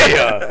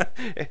 Yeah.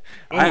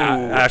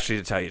 Actually,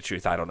 to tell you the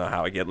truth, I don't know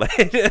how I get laid.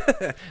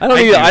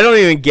 I don't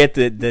even get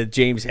the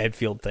James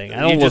Hetfield thing. I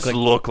don't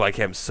look like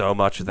him so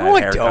much with that no,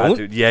 haircut, I don't.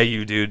 dude. Yeah,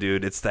 you do,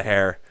 dude. It's the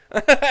hair.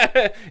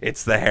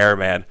 It's the hair,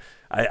 man.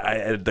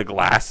 I the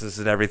glasses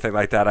and everything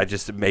like that.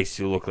 It makes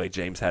you look like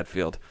James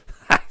Hetfield.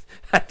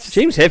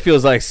 James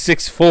Hetfield's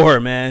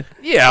 6'4", man.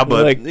 Yeah,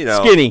 but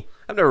skinny.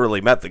 I've never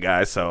really met the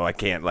guy, so I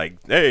can't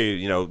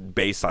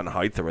based on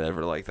height or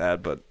whatever like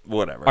that. But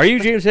whatever. Are you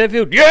James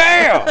Hetfield?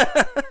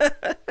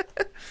 Yeah.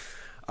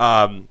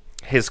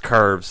 His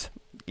curves.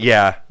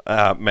 Yeah,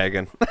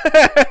 Megan.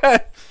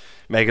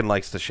 Megan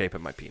likes the shape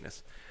of my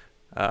penis.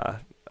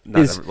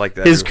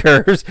 His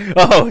curves.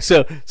 Oh,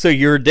 so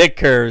your dick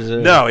curves.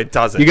 No, it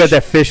doesn't. You got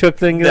that fishhook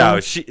thing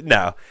going?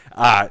 No.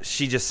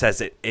 She just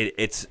says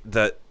it's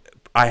the.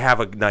 I have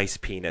a nice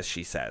penis,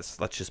 she says.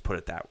 Let's just put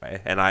it that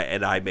way. And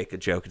I make a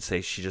joke and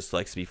say she just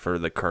likes me for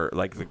the curve,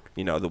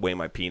 the way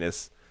my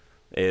penis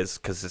is,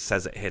 because it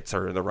says it hits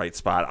her in the right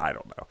spot. I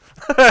don't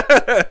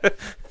know.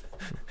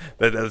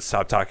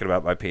 Stop talking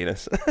about my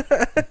penis.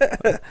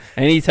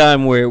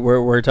 Anytime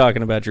we're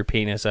talking about your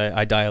penis,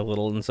 I die a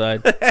little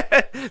inside.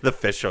 The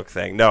fish hook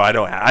thing. No, I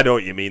don't. I know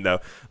what you mean though.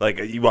 Like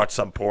you watch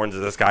some porns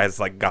and this guy has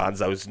like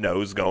Gonzo's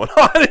nose going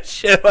on and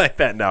shit like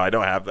that. No, I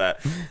don't have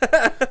that.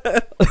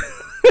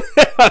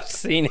 I've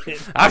seen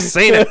it. I've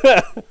seen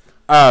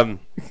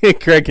it.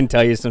 Craig can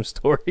tell you some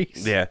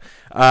stories. Yeah.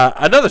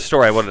 Another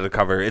story I wanted to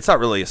cover. It's not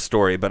really a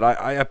story, but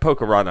I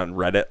poke around on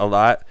Reddit a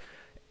lot.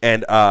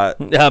 And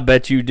I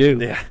bet you do.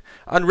 Yeah.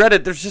 On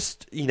Reddit, there's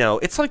just,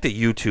 it's like the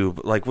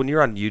YouTube. Like when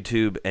you're on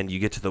YouTube and you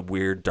get to the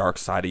weird dark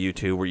side of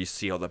YouTube where you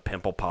see all the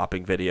pimple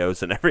popping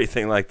videos and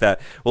everything like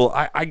that. Well,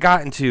 I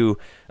got into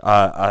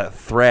a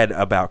thread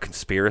about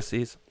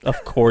conspiracies.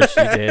 Of course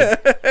you did.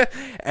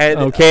 And,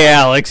 okay,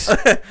 Alex.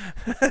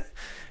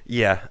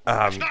 Yeah.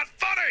 It's not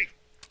funny.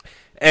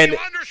 And Do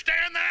you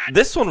understand that?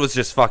 this one was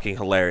just fucking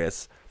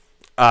hilarious.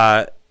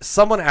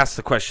 Someone asked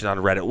the question on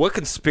Reddit, what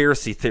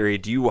conspiracy theory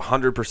do you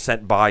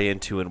 100% buy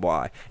into and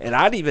why? And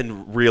I didn't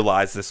even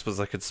realize this was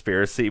a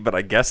conspiracy, but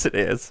I guess it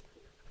is.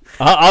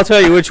 I'll tell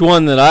you which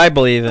one that I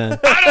believe in.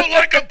 I don't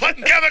like them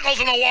putting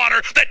chemicals in the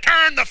water that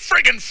turn the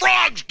friggin'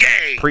 frogs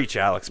gay. Preach,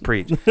 Alex,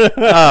 preach.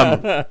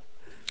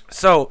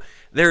 So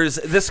there's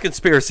this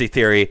conspiracy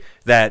theory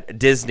that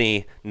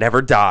Disney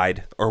never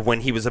died, or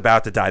when he was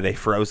about to die, they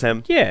froze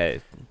him. Yeah.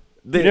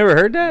 You never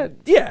heard that?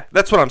 Yeah,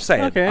 that's what I'm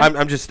saying. Okay.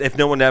 I'm just, if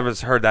no one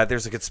ever's heard that,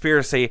 there's a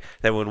conspiracy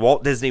that when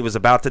Walt Disney was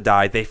about to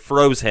die, they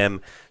froze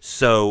him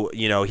so,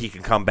 he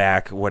can come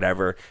back,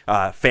 whatever.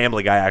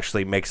 Family Guy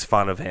actually makes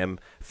fun of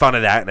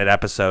that in an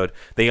episode.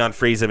 They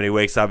unfreeze him and he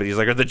wakes up and he's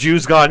like, are the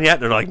Jews gone yet?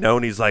 And they're like, no.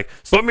 And he's like,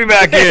 put me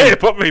back in.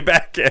 Put me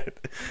back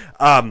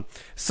in.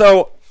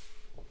 So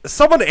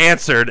someone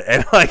answered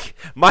and like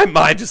my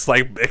mind just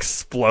like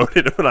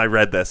exploded when I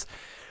read this.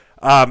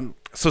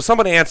 So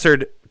someone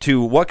answered to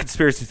what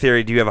conspiracy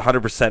theory do you have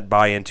 100%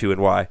 buy into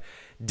and why?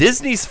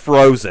 Disney's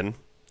Frozen,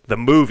 the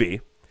movie,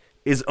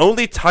 is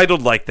only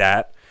titled like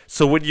that,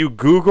 so when you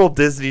Google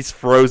Disney's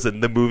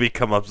Frozen, the movie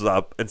comes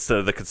up instead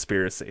of the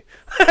conspiracy.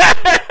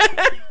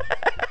 That's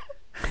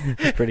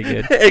pretty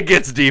good. It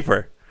gets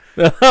deeper.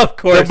 Of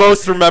course. The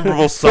most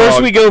memorable song.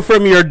 First we go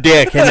from your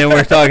dick, and then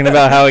we're talking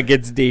about how it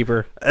gets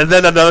deeper. And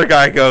then another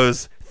guy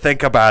goes,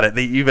 think about it.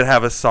 They even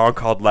have a song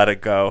called Let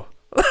It Go.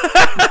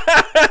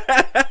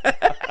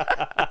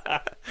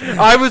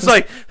 I was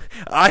like,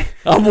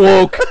 I'm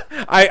woke.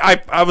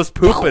 I was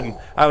pooping.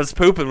 I was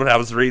pooping when I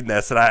was reading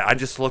this, and I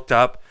just looked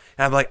up,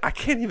 and I'm like, I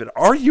can't even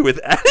argue with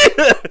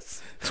any of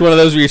this. It's one of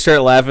those where you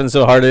start laughing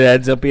so hard it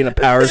ends up being a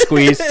power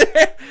squeeze.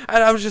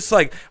 And I was just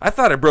like, I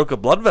thought I broke a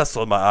blood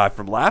vessel in my eye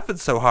from laughing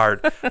so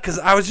hard, because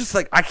I was just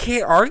like, I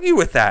can't argue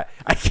with that.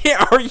 I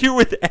can't argue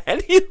with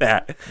any of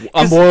that.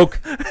 I'm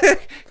woke.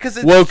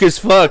 Cause Woke as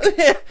fuck.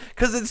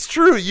 Because it's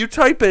true. You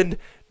type in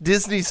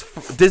Disney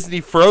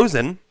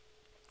Frozen,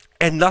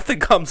 and nothing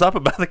comes up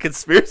about the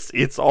conspiracy.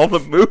 It's all the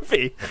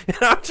movie. And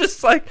I'm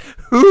just like,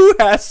 who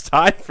has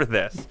time for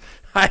this?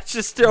 I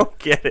just don't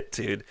get it,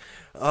 dude.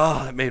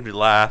 Oh, it made me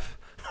laugh.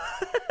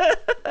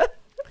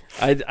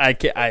 I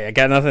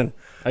got nothing.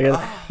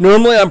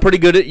 Normally, I'm pretty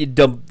good at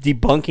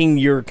debunking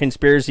your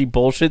conspiracy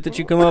bullshit that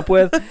you come up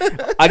with.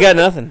 I got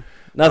nothing.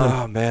 Nothing.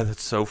 Oh, man,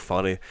 that's so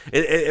funny.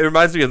 It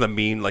reminds me of the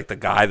meme, like the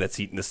guy that's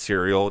eating the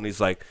cereal, and he's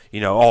like,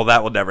 oh,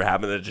 that will never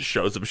happen. And it just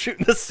shows him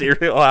shooting the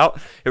cereal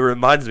out. It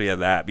reminds me of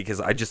that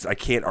because I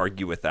can't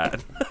argue with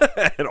that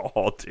at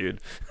all, dude.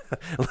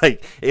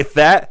 Like,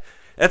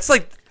 that's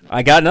like...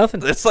 I got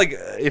nothing. It's like,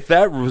 if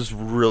that was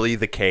really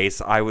the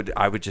case, I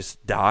would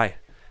just die.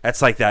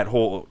 That's like that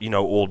whole,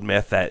 old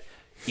myth that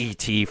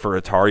E.T.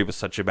 for Atari was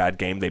such a bad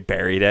game, they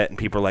buried it, and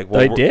people were like, well,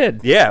 they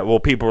did. Yeah,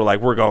 well, people were like,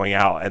 we're going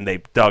out, and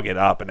they dug it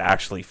up and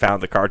actually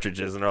found the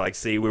cartridges, and they're like,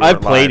 see, we were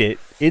I've played it.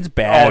 It's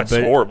bad. Oh, it's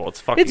horrible.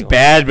 It's fucking It's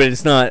bad, but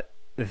it's not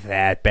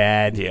that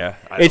bad. Yeah.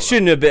 It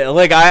shouldn't have been.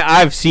 Like,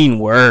 I've seen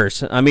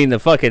worse. I mean, the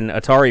fucking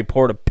Atari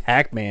port of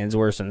Pac-Man's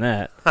worse than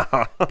that.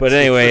 But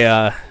anyway,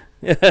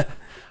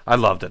 I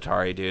loved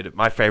Atari, dude.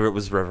 My favorite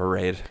was River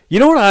Raid. You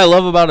know what I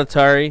love about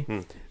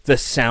Atari? The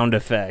sound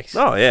effects.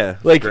 Oh, yeah.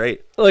 Like,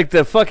 great. Like,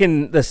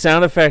 the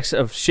sound effects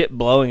of shit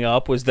blowing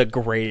up was the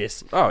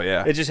greatest. Oh,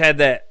 yeah. It just had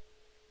that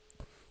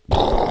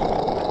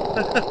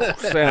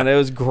sound. It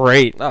was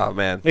great. Oh,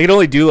 man. They could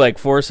only do, like,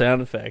 4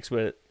 sound effects,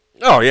 but...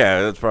 Oh,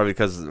 yeah. That's probably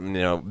because,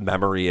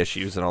 memory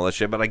issues and all that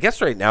shit. But I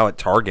guess right now at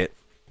Target,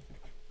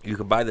 you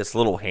can buy this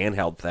little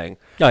handheld thing.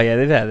 Oh, yeah,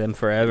 they've had them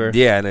forever.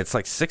 Yeah, and it's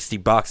like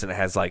 $60, and it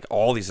has like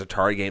all these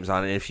Atari games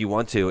on it. And if you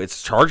want to,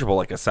 it's chargeable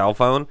like a cell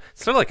phone.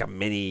 It's sort of like a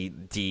mini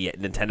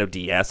Nintendo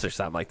DS or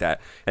something like that.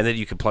 And then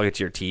you can plug it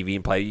to your TV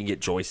and play. You can get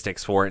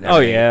joysticks for it. And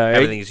everything.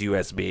 Everything's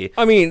USB.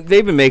 I mean,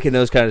 they've been making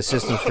those kind of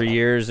systems for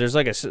years. There's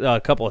like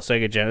a couple of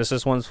Sega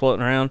Genesis ones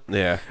floating around.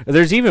 Yeah.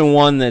 There's even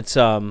one that's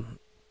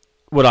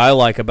what I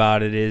like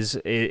about it is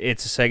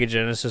it's a Sega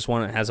Genesis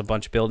one. It has a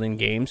bunch of built-in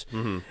games,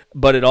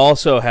 but it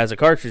also has a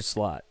cartridge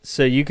slot,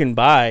 so you can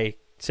buy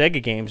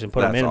Sega games and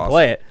put them in and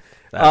play it.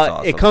 That's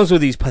awesome. It comes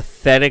with these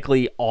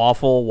pathetically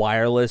awful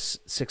wireless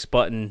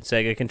 6-button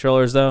Sega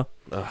controllers, though.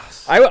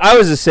 I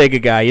was a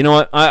Sega guy. You know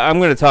what? I'm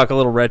going to talk a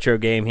little retro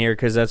game here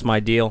because that's my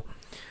deal.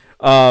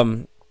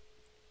 I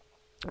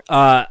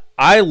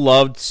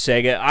loved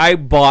Sega. I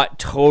bought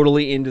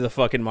totally into the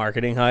fucking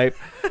marketing hype.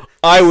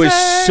 I was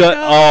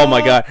oh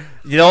my god.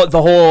 You know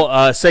the whole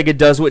Sega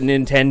does what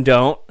Nintendo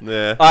don't.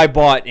 Yeah. I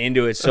bought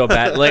into it so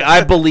bad. Like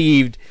I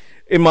believed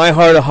in my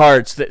heart of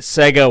hearts that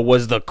Sega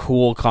was the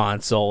cool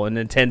console and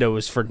Nintendo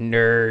was for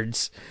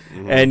nerds.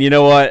 And you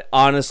know what?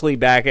 Honestly,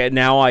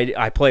 now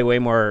I play way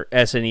more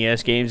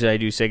SNES games than I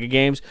do Sega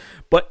games.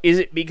 But is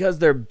it because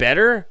they're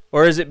better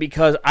or is it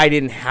because I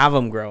didn't have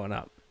them growing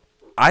up?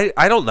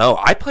 I don't know.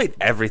 I played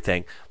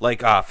everything.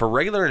 Like for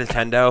regular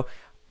Nintendo,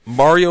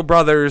 Mario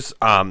Brothers,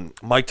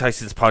 Mike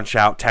Tyson's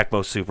Punch-Out,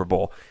 Tecmo Super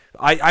Bowl.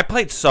 I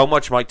played so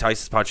much Mike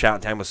Tyson's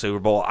Punch-Out and Tecmo Super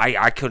Bowl,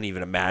 I couldn't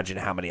even imagine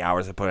how many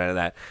hours I put into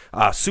that.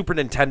 Super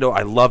Nintendo,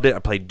 I loved it. I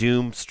played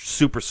Doom,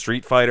 Super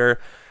Street Fighter,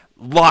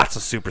 lots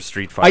of Super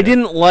Street Fighter. I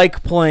didn't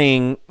like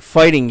playing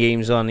fighting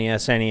games on the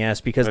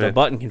SNES because of the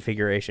button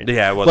configuration.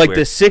 Yeah, it was like weird.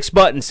 The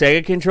 6-button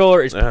Sega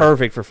controller is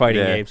perfect for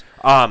fighting games.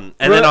 And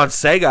then on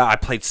Sega, I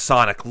played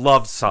Sonic.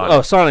 Loved Sonic.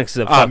 Oh, Sonic's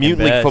the fucking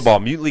Mutant League best. Football,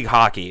 Mutant League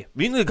Hockey.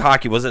 Mutant League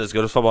Hockey wasn't as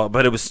good as football,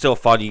 but it was still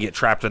fun. You get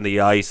trapped in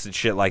the ice and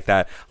shit like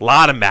that. A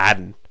lot of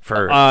Madden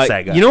for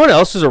Sega. You know what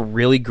else is a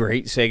really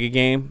great Sega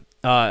game?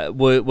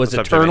 Was What's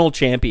up, Eternal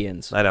Jimmy?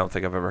 Champions. I don't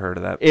think I've ever heard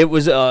of that. It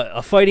was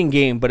a fighting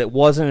game, but it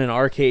wasn't an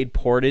arcade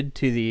ported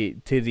to the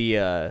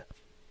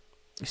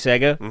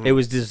Sega. It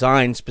was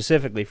designed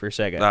specifically for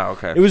Sega. Oh,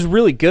 okay. It was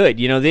really good.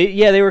 You know,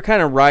 they were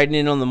kind of riding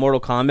in on the Mortal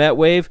Kombat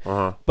wave,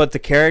 but the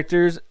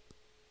characters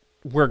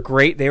were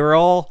great. They were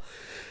all,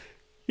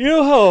 you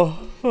know how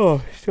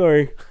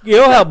you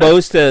know how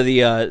most of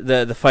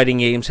the fighting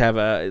games have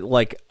a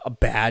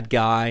bad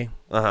guy,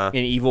 an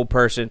evil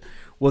person.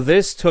 Well,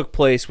 this took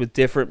place with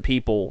different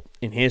people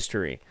in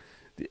history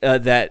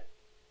that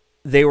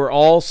they were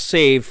all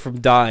saved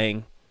from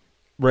dying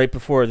right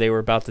before they were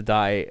about to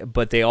die,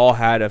 but they all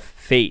had a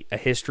fate, a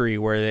history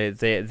where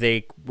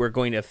they were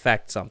going to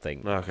affect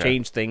something,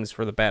 change things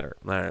for the better.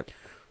 All right.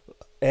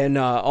 And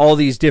all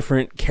these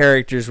different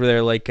characters were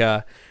there. Like,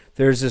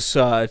 there's this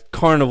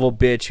carnival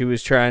bitch who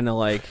was trying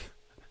to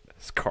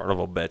This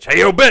carnival bitch. Hey,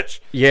 yo, bitch!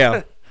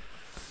 Yeah.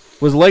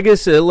 Was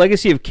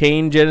Legacy of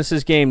Kain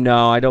Genesis game?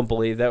 No, I don't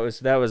believe that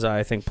was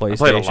I think PlayStation.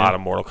 I played a lot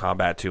of Mortal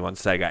Kombat 2 on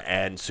Sega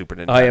and Super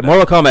Nintendo. Oh yeah,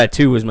 Mortal Kombat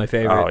 2 was my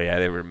favorite. Oh yeah,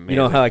 they were amazing. You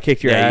know how I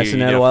kicked your ass in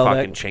that a while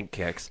back? Fucking chink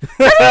kicks.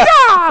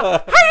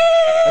 I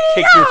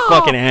kicked your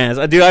fucking ass.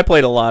 Dude, I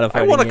played a lot of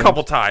fighting I won a games.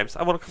 couple times.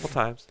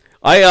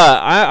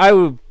 I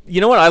would.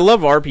 You know what? I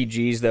love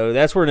RPGs though.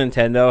 That's where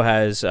Nintendo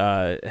has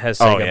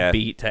Sega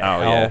beat to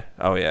hell.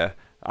 Oh yeah.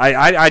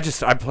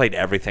 I played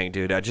everything,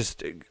 dude.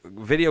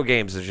 Video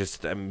games are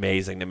just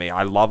amazing to me.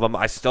 I love them.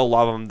 I still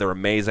love them. They're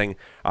amazing.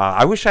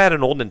 I wish I had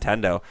an old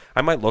Nintendo.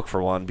 I might look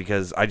for one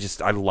because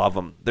I love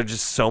them. They're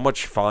just so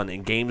much fun,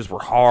 and games were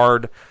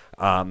hard.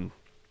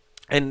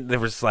 And there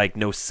was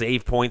no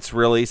save points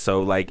really,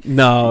 so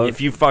no.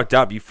 If you fucked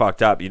up, you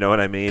fucked up. You know what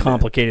I mean?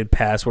 Complicated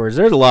passwords.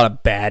 There's a lot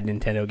of bad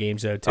Nintendo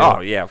games though too. Oh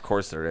yeah, of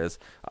course there is.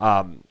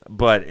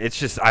 But it's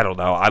just I don't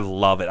know. I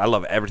love it. I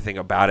love everything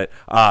about it.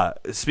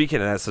 Speaking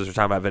of that, since we're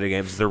talking about video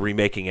games, they're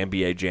remaking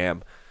NBA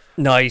Jam.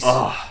 Nice.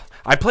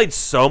 I played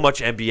so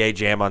much NBA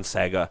Jam on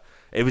Sega.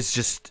 It was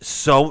just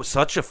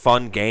such a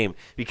fun game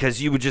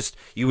because you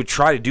would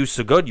try to do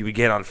so good, you would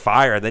get on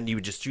fire, and then you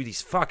would just do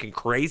these fucking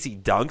crazy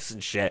dunks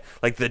and shit,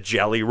 like the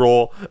jelly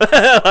roll.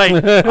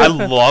 I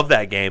love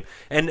that game.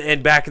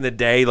 And back in the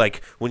day,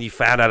 when you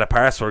found out a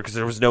password because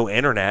there was no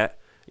internet,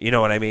 you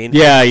know what I mean?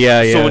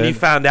 Yeah. So when you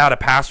found out a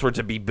password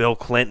to be Bill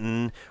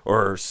Clinton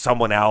or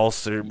someone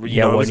else, or it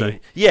was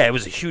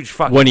a huge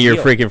fucking one of your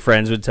deal. freaking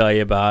friends would tell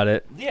you about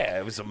it. Yeah,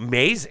 it was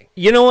amazing.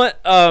 You know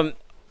what?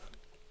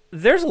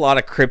 There's a lot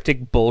of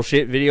cryptic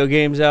bullshit video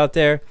games out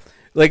there.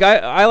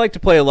 I like to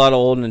play a lot of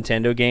old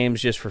Nintendo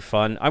games just for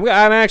fun. I'm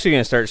actually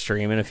going to start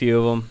streaming a few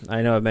of them.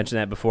 I know I've mentioned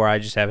that before. I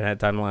just haven't had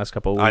time the last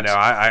couple of weeks.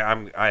 I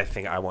know. I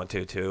think I want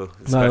to too,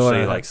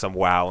 especially some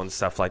WoW and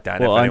stuff like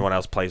that. Well, if anyone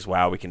else plays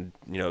WoW, we can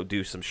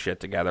do some shit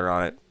together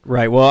on it.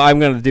 Right. Well,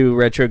 I'm going to do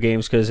retro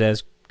games because,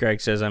 as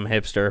Greg says, I'm a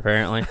hipster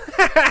apparently.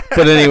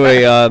 But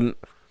anyway,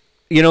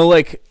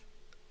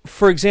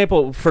 for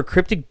example, for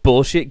cryptic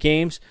bullshit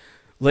games,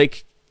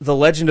 like The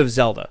Legend of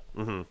Zelda.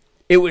 Mm-hmm.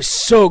 It was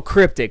so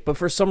cryptic, but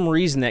for some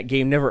reason that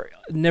game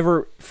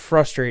never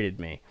frustrated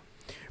me.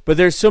 But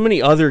there's so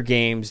many other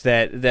games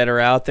that are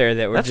out there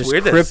that were just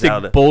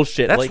cryptic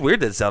bullshit. That's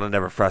weird that Zelda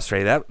never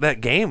frustrated. That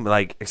game,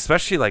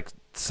 especially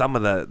some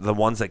of the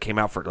ones that came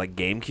out for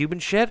GameCube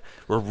and shit,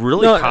 were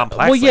really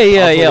complex. Well,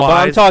 yeah. But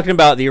I'm talking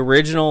about the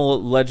original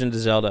Legend of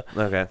Zelda.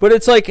 Okay. But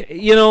it's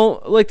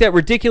that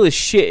ridiculous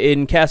shit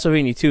in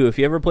Castlevania 2. If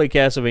you ever played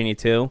Castlevania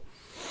 2,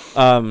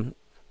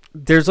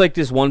 there's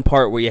this one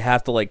part where you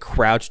have to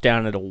crouch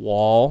down at a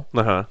wall.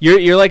 Uh-huh.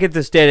 You're at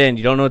this dead end.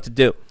 You don't know what to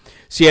do.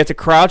 So you have to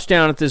crouch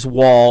down at this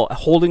wall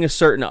holding a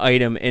certain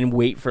item and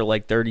wait for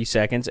like 30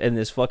 seconds, and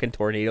this fucking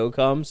tornado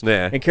comes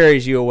and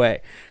carries you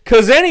away.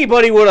 Because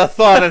anybody would have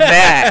thought of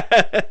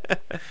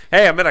that.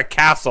 Hey, I'm in a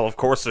castle. Of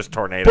course there's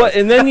tornadoes. But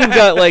and then you've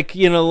got like,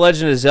 you know,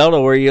 Legend of Zelda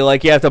where you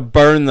have to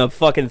burn the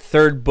fucking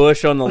third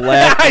bush on the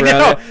left. I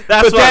know.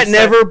 But that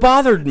never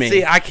bothered me.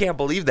 See, I can't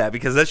believe that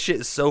because that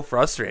shit is so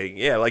frustrating.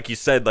 Yeah, like you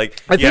said,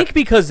 like I think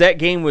because that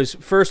game was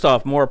first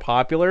off more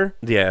popular.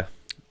 Yeah.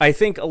 I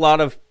think a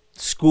lot of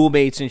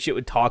schoolmates and shit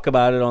would talk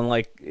about it on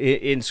like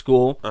in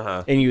school,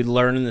 and you'd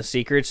learn the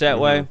secrets that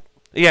way.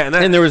 Yeah,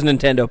 and there was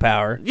Nintendo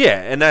Power.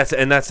 Yeah, and that's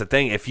the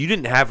thing. If you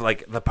didn't have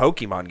like the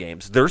Pokemon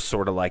games, they're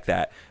sort of like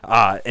that.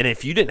 And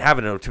if you didn't have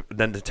the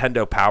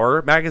Nintendo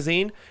Power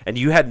magazine and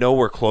you had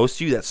nowhere close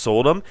to you that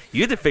sold them,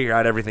 you had to figure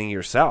out everything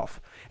yourself.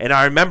 And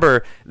I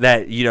remember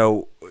that, you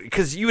know,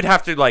 because you would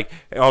have to like,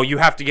 oh, you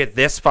have to get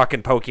this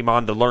fucking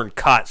Pokemon to learn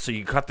cut, so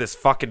you cut this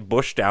fucking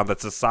bush down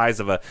that's the size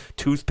of a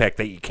toothpick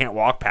that you can't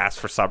walk past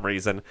for some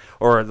reason,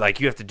 or like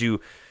you have to do.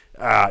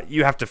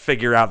 You have to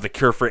figure out the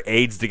cure for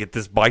AIDS to get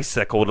this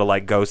bicycle to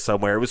like go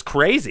somewhere. It was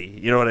crazy,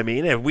 you know what I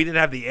mean? And we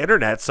didn't have the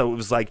internet, so it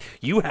was like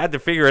you had to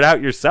figure it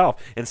out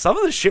yourself. And some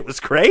of the shit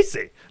was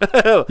crazy.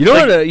 You know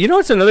what? You know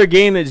what's another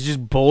game that's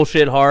just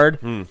bullshit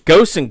hard?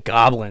 Ghosts and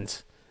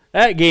Goblins.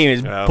 That game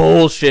is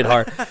bullshit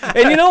hard.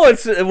 And you know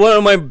what's one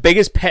of my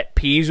biggest pet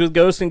peeves with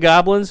Ghosts and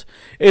Goblins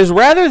is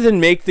rather than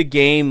make the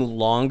game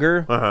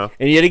longer,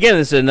 and yet again,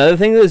 this is another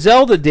thing that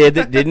Zelda did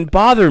that didn't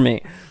bother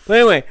me. But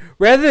anyway,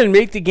 rather than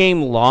make the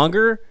game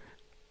longer,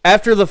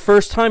 after the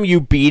first time you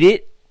beat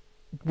it,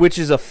 which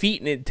is a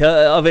feat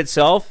of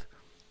itself,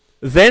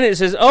 then it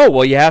says, oh,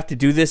 well, you have to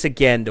do this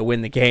again to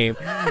win the game.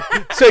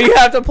 So you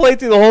have to play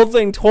through the whole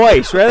thing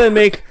twice. Rather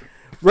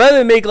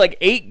than make like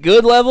 8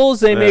 good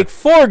levels, they make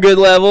 4 good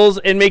levels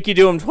and make you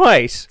do them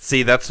twice.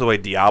 See, that's the way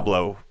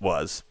Diablo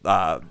was.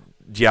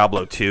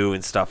 Diablo 2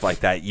 and stuff like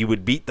that. You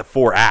would beat the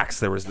 4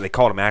 acts. They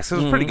called them acts. It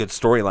was a pretty good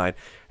storyline.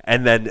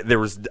 And then there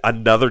was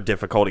another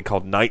difficulty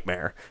called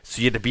Nightmare.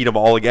 So you had to beat them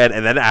all again.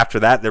 And then after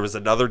that, there was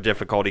another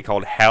difficulty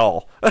called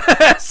Hell.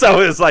 So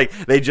it was like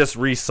they just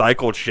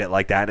recycled shit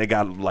like that, and it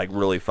got like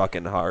really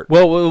fucking hard.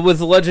 Well, with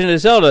The Legend of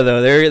Zelda,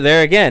 though,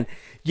 there again,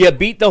 you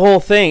beat the whole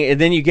thing, and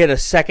then you get a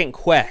second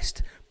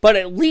quest. But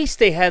at least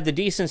they had the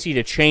decency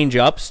to change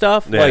up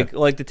stuff,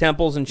 like the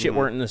temples and shit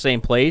weren't in the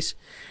same place.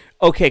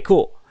 Okay,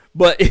 cool.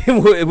 But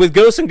with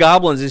Ghosts and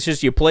Goblins, it's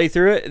just you play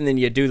through it and then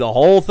you do the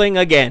whole thing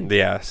again.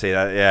 Yeah, see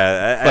that?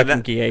 Yeah,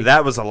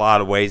 that was a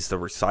lot of ways to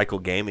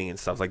recycle gaming and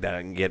stuff like that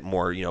and get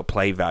more, you know,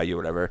 play value or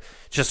whatever.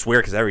 It's just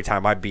weird because every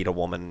time I beat a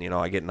woman, you know,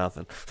 I get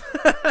nothing.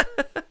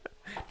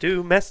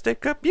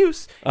 Domestic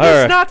abuse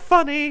is not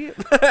funny.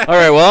 All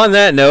right, well, on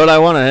that note, I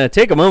want to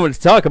take a moment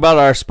to talk about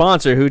our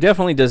sponsor, who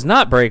definitely does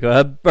not break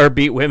up or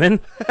beat women.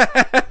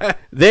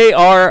 They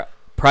are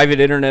Private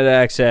Internet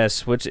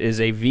Access, which is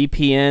a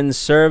VPN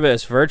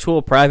service,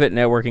 virtual private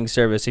networking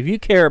service. If you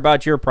care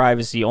about your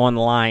privacy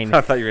online... I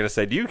thought you were going to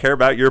say, do you care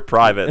about your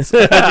privates? Do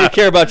you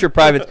care about your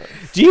privates?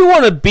 Do you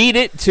want to beat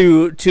it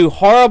to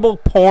horrible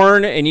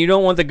porn and you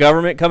don't want the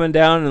government coming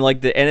down and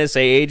like the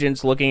NSA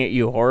agents looking at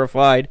you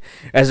horrified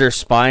as they're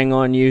spying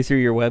on you through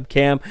your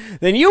webcam?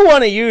 Then you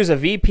want to use a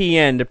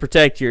VPN to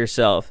protect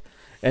yourself.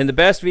 And the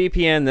best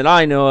VPN that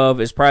I know of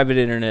is Private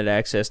Internet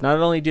Access. Not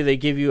only do they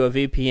give you a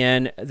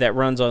VPN that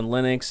runs on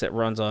Linux, that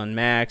runs on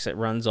Macs, that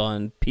runs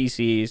on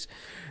PCs,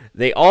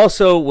 they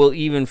also will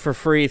even for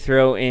free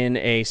throw in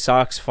a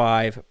SOCKS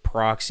 5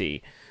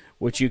 proxy,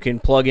 which you can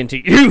plug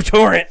into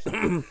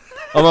uTorrent,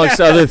 amongst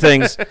other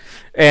things.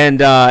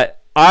 And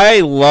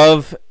I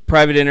love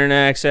Private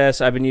Internet Access.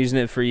 I've been using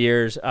it for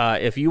years.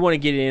 If you want to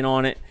get in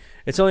on it,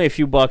 it's only a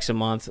few bucks a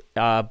month,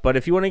 but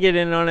if you want to get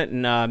in on it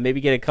and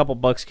maybe get a couple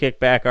bucks kicked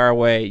back our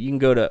way, you can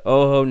go to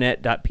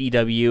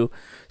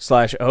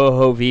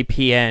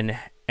ohonet.pw/ohovpn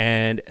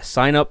and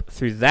sign up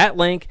through that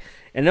link,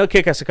 and they'll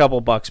kick us a couple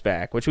bucks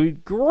back, which we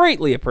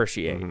greatly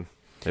appreciate.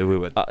 We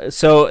would.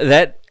 So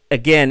that,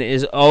 again,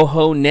 is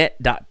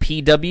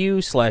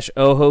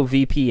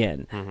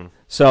ohonet.pw/ohovpn.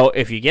 So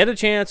if you get a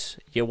chance,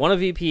 you want a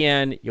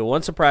VPN, you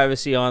want some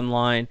privacy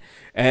online,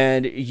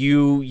 and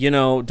you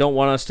don't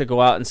want us to go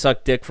out and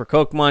suck dick for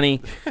Coke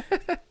money,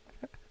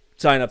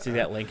 sign up through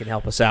that link and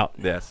help us out.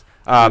 Yes.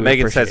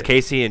 Megan says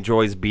Casey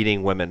enjoys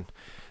beating women.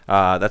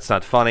 That's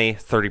not funny.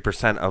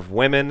 30% of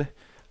women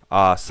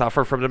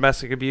suffer from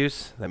domestic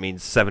abuse. That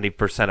means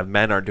 70% of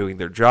men are doing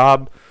their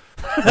job.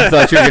 I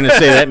thought you were going to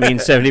say that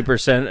means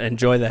 70%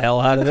 enjoy the hell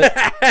out of it.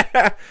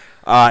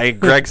 And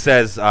Greg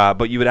says,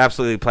 but you would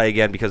absolutely play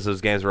again because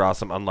those games were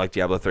awesome, unlike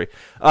Diablo 3.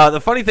 The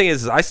funny thing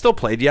is I still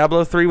play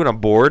Diablo 3 when I'm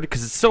bored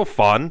because it's still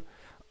fun.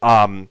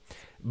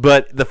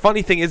 But the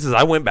funny thing is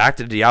I went back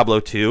to Diablo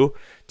 2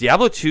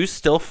 Diablo 2 is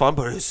still fun,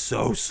 but it's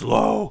so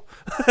slow.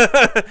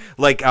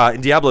 Like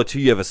in Diablo 2,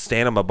 you have a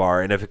stamina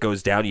bar, and if it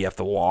goes down, you have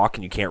to walk,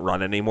 and you can't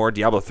run anymore.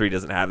 Diablo 3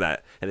 doesn't have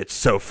that, and it's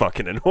so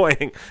fucking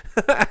annoying.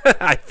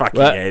 I fucking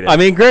hate it. I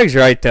mean, Greg's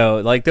right, though.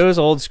 Like, those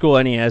old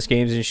school NES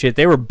games and shit,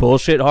 they were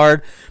bullshit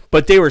hard,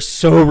 but they were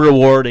so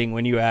rewarding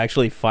when you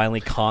actually finally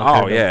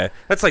conquered them. Yeah.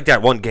 That's like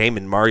that one game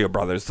in Mario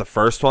Brothers, the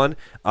first one.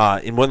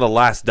 In one of the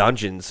last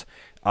dungeons,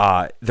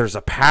 there's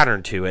a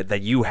pattern to it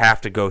that you have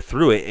to go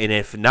through it, and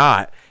if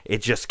not,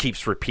 it just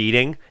keeps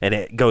repeating, and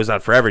it goes on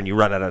forever, and you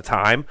run out of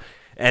time.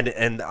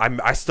 And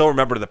I still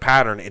remember the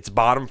pattern. It's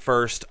bottom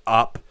first,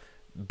 up,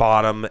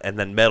 bottom, and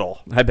then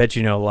middle. I bet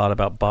you know a lot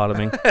about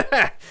bottoming.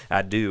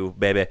 I do,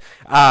 baby.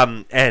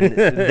 And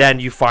then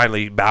you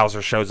finally,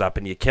 Bowser shows up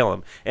and you kill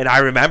him. And I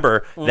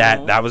remember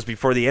that was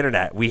before the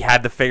internet. We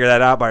had to figure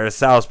that out by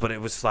ourselves, but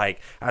it was like,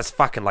 I was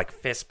fucking like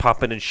fist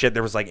pumping and shit.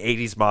 There was like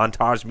 80s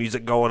montage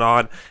music going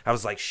on. I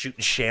was like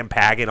shooting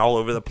champagne all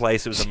over the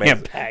place. It was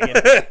amazing.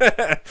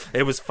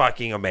 It was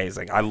fucking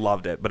amazing. I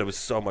loved it, but it was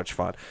so much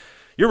fun.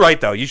 You're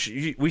right, though.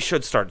 We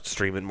should start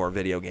streaming more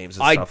video games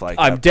and stuff like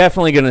that. I'm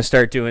definitely going to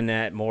start doing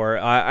that more.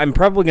 I'm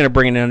probably going to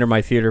bring it under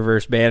my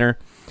Theaterverse banner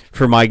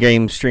for my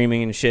game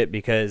streaming and shit,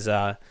 because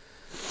I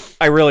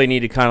really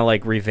need to kind of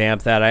like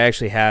revamp that. I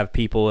actually have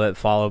people that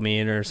follow me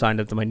and are signed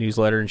up to my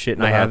newsletter and shit,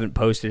 and I haven't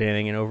posted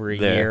anything in over a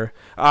year.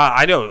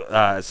 I know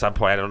at some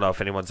point, I don't know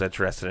if anyone's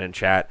interested in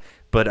chat,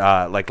 but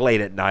like late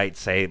at night,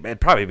 say,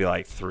 it'd probably be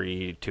like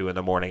 3, 2 in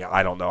the morning.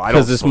 I don't know.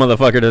 Because this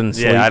motherfucker doesn't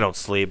sleep. Yeah, I don't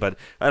sleep, but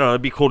I don't know.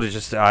 It'd be cool to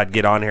just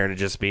get on here and it'd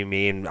just be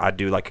me, and I'd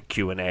do like a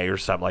Q&A or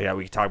something like that.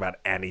 We can talk about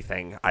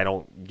anything. I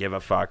don't give a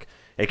fuck.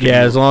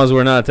 As long as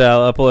we're not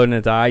uploading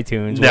it to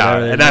iTunes.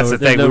 No, and that's the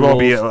thing. We won't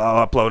be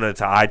uploading it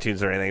to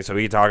iTunes or anything, so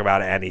we can talk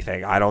about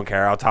anything. I don't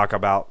care. I'll talk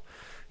about,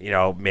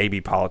 maybe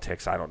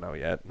politics. I don't know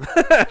yet.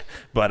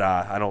 But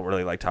I don't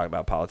really like talking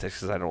about politics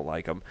because I don't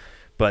like them.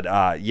 But,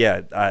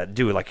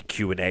 do like a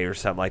Q&A or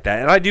something like that.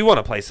 And I do want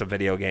to play some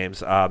video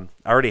games. I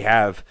already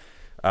have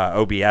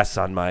OBS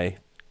on my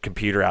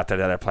computer out there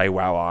that I play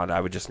WoW on.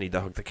 I would just need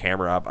to hook the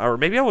camera up. Or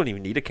maybe I wouldn't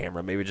even need a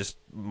camera. Maybe just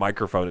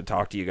microphone and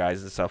talk to you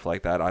guys and stuff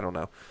like that. I don't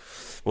know.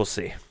 We'll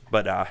see.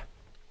 But,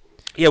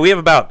 we have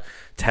about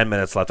 10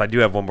 minutes left. I do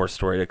have one more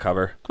story to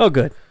cover. Oh,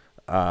 good.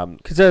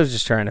 Because I was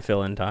just trying to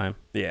fill in time.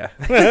 Yeah.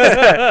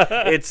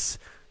 It's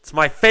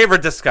my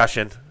favorite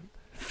discussion.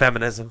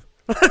 Feminism.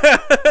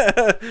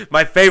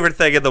 My favorite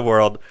thing in the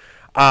world.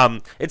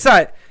 It's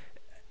not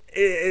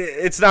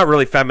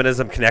really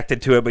feminism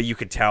connected to it, but you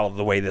could tell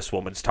the way this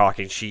woman's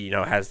talking. She,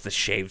 has the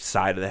shaved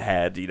side of the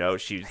head.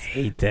 She's, I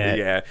hate that.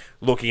 Yeah,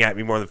 looking at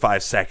me more than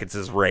 5 seconds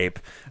is rape.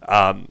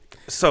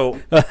 So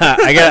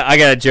I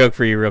got a joke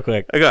for you real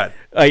quick. Go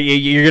ahead.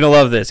 You're gonna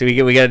love this. We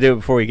got to do it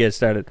before we get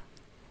started.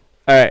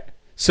 All right.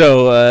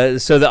 So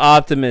the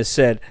optimist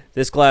said,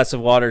 "This glass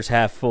of water is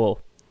half full."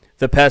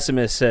 The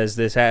pessimist says,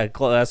 "This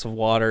glass of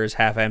water is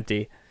half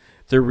empty."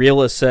 The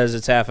realist says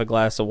it's half a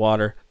glass of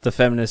water. The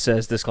feminist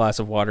says this glass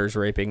of water is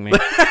raping me.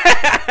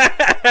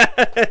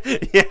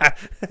 Yeah,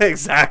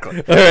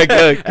 exactly. All right,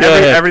 go ahead.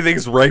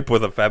 Everything's rape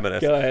with a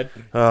feminist. Go ahead.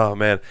 Oh,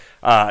 man.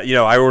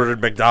 I ordered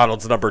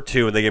McDonald's number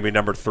 2, and they gave me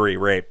number 3,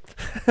 rape.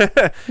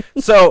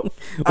 So,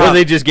 well,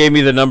 they just gave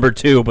me the number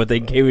 2, but they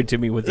gave it to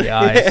me with the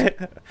eyes.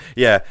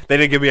 Yeah, they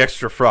didn't give me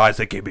extra fries.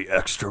 They gave me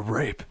extra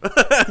rape.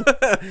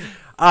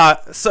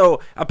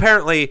 So,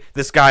 apparently,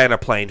 this guy on a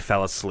plane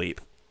fell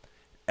asleep.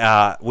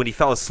 When he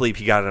fell asleep,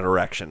 he got an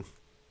erection.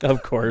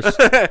 Of course.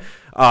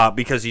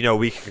 Because,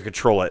 we can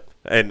control it.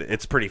 And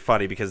it's pretty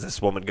funny because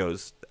this woman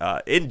goes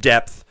in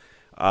depth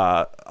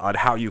on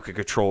how you can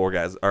control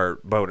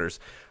boners.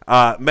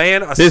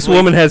 Man, this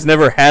woman has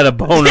never had a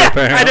boner,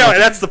 apparently. I know,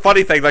 and that's the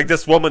funny thing. Like,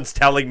 this woman's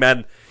telling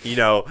men,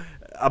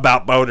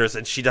 about boners,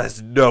 and she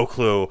has no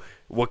clue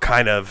what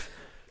kind of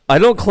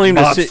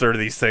monster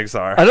these things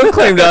are. I don't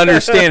claim to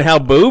understand how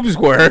boobs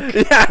work.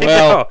 Yeah, I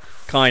know.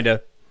 Kind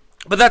of.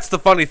 But that's the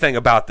funny thing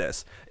about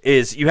this,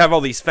 is you have all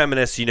these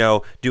feminists,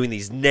 doing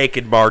these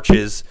naked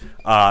marches,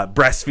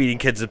 breastfeeding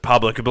kids in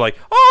public, and be like,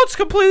 oh, it's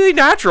completely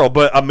natural,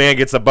 but a man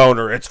gets a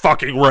boner. It's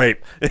fucking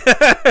rape.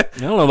 I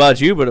don't know about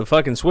you, but a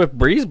fucking swift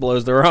breeze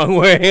blows the wrong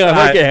way.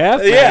 I make it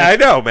happen. Yeah, I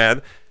know,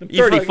 man. I'm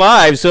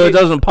 35, so it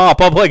doesn't pop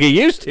up like it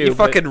used to. You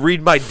fucking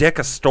read my dick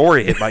a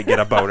story, it might get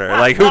a boner.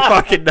 Like, who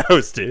fucking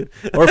knows, dude?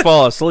 Or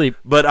fall asleep.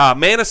 But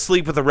man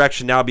asleep with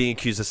erection now being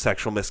accused of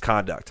sexual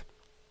misconduct.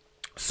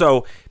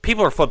 So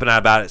people are flipping out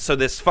about it. So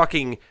this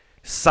fucking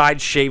side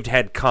shaved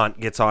head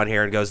cunt gets on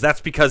here and goes, that's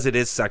because it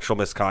is sexual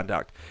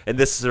misconduct. And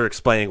this is her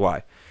explaining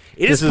why.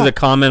 This is a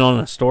comment on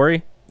a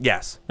story?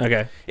 Yes.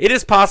 Okay. It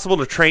is possible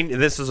to train,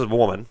 this is a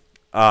woman,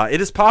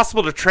 it is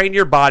possible to train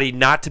your body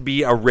not to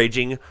be a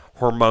raging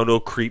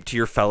hormonal creep to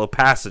your fellow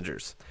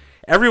passengers.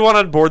 Everyone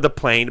on board the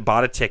plane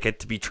bought a ticket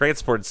to be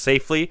transported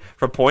safely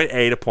from point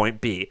A to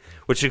point B,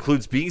 which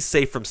includes being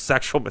safe from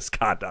sexual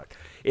misconduct.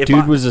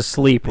 Dude was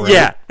asleep, right?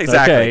 Yeah,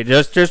 exactly. Okay,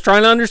 just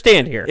trying to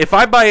understand here. If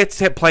I buy a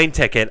plane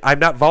ticket, I'm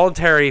not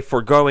voluntarily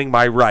foregoing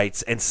my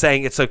rights and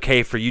saying it's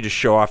okay for you to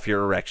show off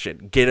your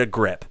erection. Get a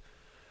grip.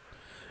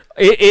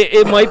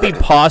 It might be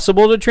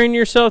possible to train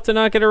yourself to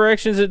not get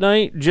erections at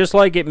night, just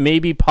like it may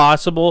be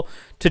possible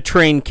to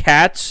train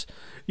cats,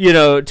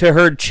 to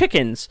herd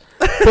chickens.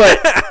 But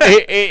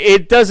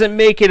it doesn't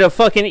make it a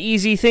fucking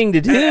easy thing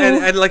to do.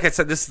 And like I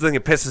said, this is the thing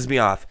that pisses me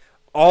off.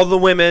 All the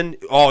women,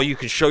 you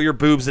can show your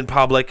boobs in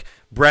public,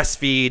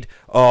 breastfeed,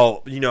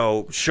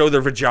 show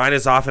their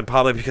vaginas off in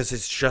public because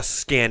it's just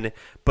skin.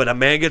 But a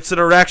man gets an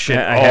erection.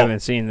 I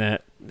haven't seen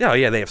that. No,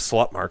 yeah, they have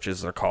slut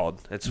marches, they're called.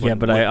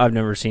 I've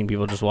never seen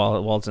people just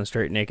waltzing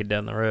straight naked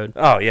down the road.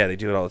 Oh, yeah, they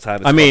do it all the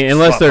time.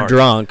 Unless they're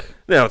drunk.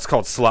 No, it's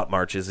called slut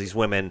marches. These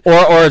women...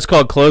 Or it's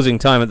called closing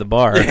time at the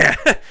bar. Yeah.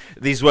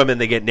 These women,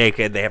 they get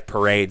naked, they have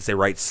parades, they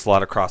write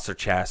slut across their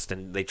chest,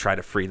 and they try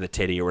to free the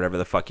titty or whatever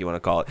the fuck you want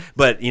to call it.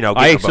 But,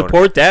 I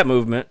support that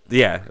movement.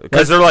 Yeah,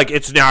 because they're like,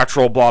 it's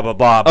natural, blah, blah,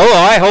 blah. Oh,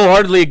 I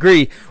wholeheartedly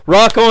agree.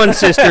 Rock on,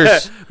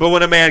 sisters. But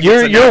when a man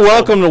gets You're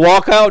welcome to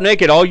walk out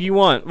naked all you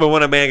want. But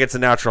when a man gets a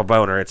natural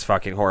boner, it's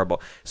fucking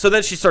horrible. So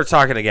then she starts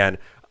talking again.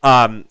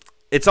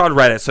 It's on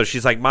Reddit, so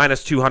she's like,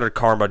 minus 200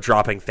 karma,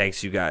 dropping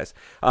thanks, you guys.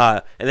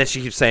 And then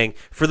she keeps saying,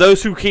 for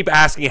those who keep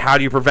asking how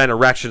do you prevent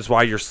erections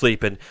while you're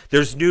sleeping,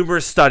 there's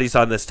numerous studies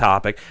on this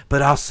topic,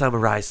 but I'll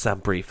summarize some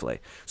briefly.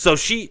 So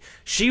she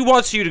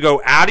wants you to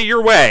go out of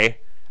your way,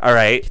 all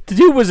right? The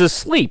dude was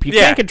asleep. You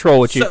can't control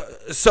what you...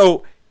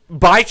 So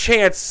by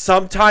chance,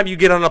 sometime you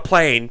get on a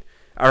plane...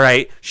 All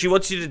right, she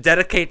wants you to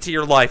dedicate to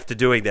your life to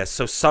doing this.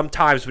 So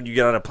sometimes when you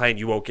get on a plane,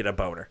 you won't get a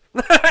boner.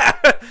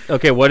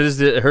 Okay, what is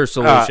her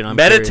solution? I'm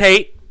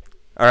meditate. Curious.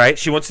 All right,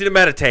 she wants you to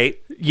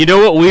meditate. You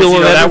know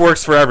what that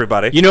works for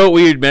everybody. You know what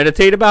we would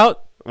meditate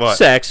about? What?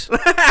 Sex.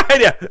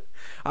 Yeah.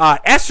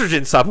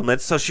 Estrogen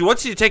supplements. So she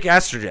wants you to take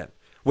estrogen,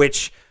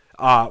 which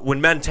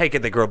when men take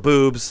it, they grow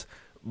boobs.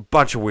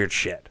 Bunch of weird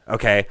shit.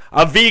 Okay,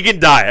 a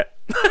vegan diet.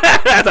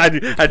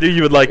 I knew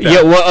you would like that.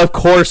 Yeah, well, of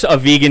course, a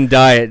vegan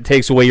diet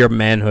takes away your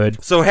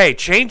manhood. So, hey,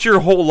 change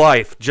your whole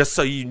life just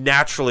so you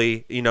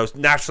naturally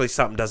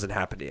something doesn't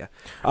happen to you.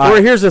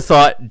 Or here's a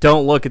thought.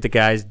 Don't look at the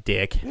guy's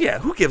dick. Yeah,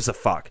 who gives a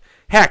fuck?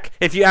 Heck,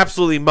 if you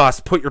absolutely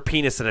must, put your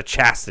penis in a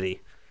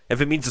chastity. If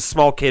it means a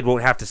small kid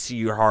won't have to see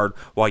you hard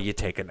while you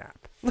take a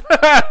nap.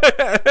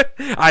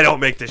 I don't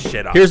make this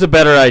shit up. Here's a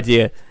better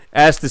idea.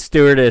 Ask the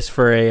stewardess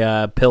for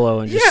a pillow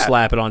and just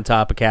slap it on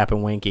top of Cap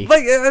and Winky.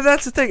 Like,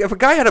 that's the thing. If a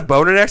guy had a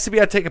boner next to me,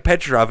 I'd take a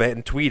picture of it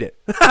and tweet it.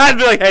 I'd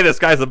be like, hey, this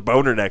guy's a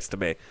boner next to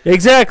me.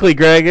 Exactly,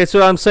 Greg. That's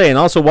what I'm saying.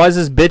 Also, why is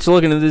this bitch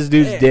looking at this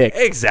dude's dick?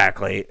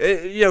 Exactly.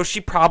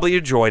 She probably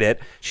enjoyed it.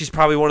 She's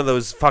probably one of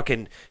those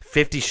fucking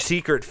 50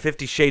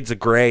 Shades of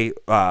Grey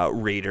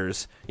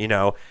readers,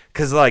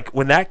 because like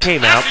when that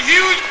came out,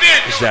 huge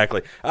bitch.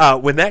 Exactly.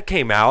 When that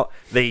came out,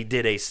 they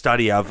did a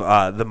study of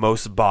the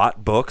most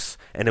bought books,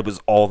 and it was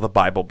all the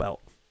Bible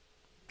Belt.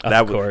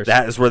 Of course.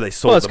 That is where they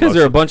sold. Well, it's because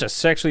they're a bunch of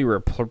sexually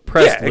repressed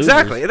losers.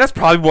 Exactly. And that's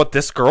probably what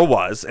this girl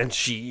was, and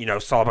she,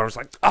 saw it and was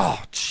like,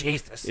 oh,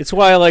 Jesus. It's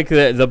why I like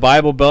the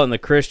Bible Belt and the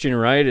Christian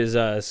right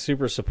is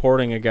super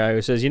supporting a guy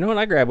who says, you know what,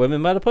 I grab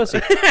women by the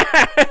pussy.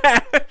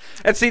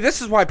 And see,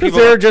 this is why people...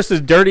 they're just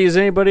as dirty as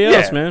anybody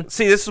else, man.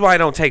 See, this is why I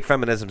don't take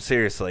feminism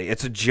seriously.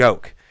 It's a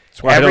joke.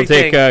 That's why I don't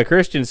take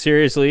Christians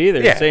seriously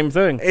either. Yeah, same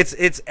thing.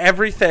 It's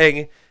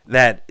everything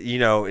that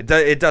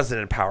it doesn't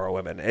empower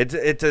women.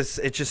 It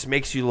just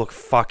makes you look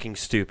fucking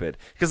stupid.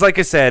 Because like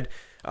I said,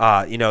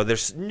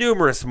 there's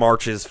numerous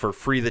marches for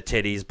free the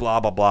titties, blah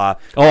blah blah.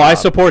 Oh, I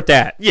support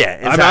that. Yeah,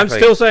 exactly. I'm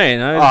still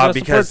saying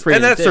because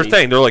that's their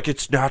thing. They're like,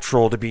 it's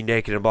natural to be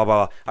naked and blah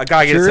blah blah. A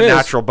guy gets a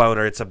natural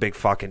boner, it's a big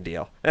fucking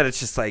deal, and it's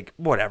just like,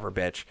 whatever,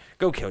 bitch,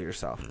 go kill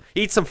yourself.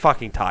 Eat some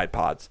fucking Tide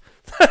Pods.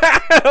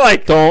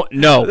 Like, that's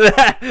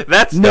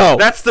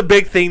the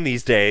big thing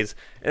these days.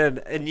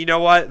 And you know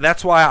what?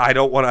 That's why I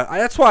don't want to.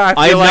 That's why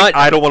I feel like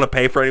I don't want to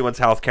pay for anyone's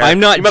health care. I'm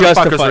not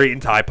motherfuckers are eating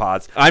Tide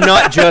Pods. I'm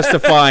not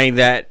justifying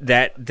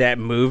that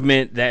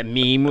movement, that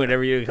meme,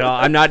 whatever you call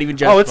it. I'm not even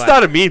justifying. Oh, it's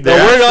not a meme. No,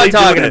 we're not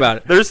talking about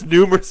it. There's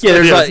numerous. Yeah,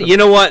 there's you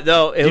know what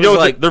though? It was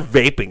like they're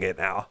vaping it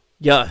now.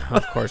 Yeah,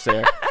 of course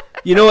they are.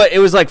 You know what? It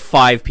was like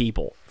 5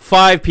 people.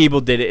 5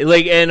 people did it.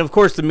 Like, and of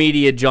course the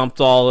media jumped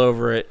all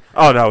over it.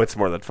 Oh no, it's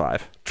more than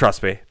 5.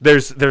 Trust me.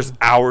 There's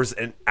hours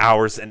and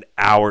hours and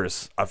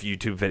hours of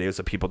YouTube videos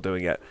of people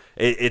doing it.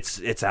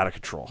 It's out of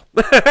control.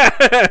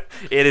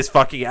 It is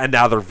fucking. And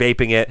now they're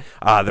vaping it.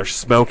 They're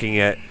smoking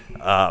it.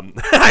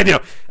 I know.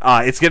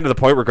 It's getting to the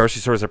point where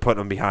grocery stores are putting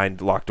them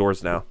behind locked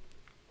doors now.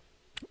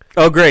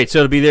 Oh, great. So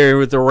it'll be there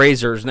with the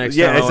razors next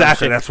time. Yeah,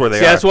 exactly. That's where they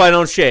are. That's why I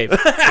don't shave.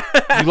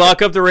 You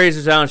lock up the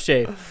razors, I don't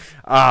shave.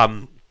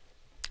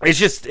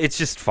 It's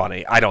just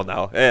funny. I don't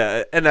know.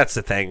 And that's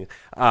the thing.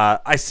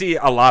 I see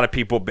a lot of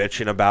people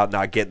bitching about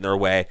not getting their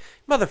way.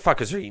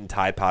 Motherfuckers are eating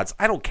Tide Pods.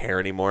 I don't care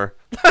anymore.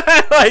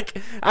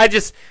 Like, I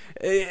just...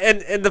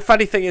 And the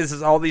funny thing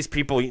is all these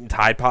people eating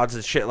Tide Pods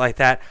and shit like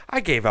that, I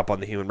gave up on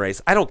the human race.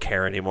 I don't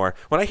care anymore.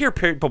 When I hear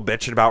people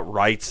bitching about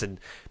rights and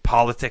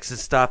politics and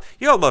stuff,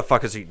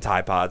 motherfuckers are eating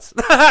Tide Pods.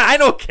 I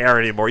don't care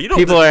anymore.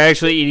 People are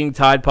actually eating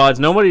Tide Pods.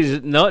 Not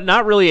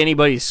really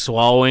anybody's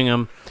swallowing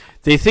them.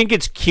 They think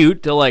it's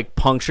cute to, like,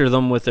 puncture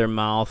them with their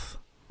mouth.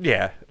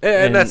 Yeah,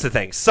 and that's the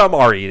thing. Some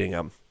are eating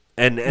them.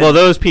 well,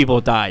 those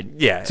people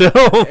died. Yeah. So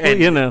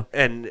and,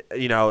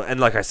 and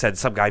like I said,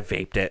 some guy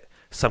vaped it.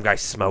 Some guy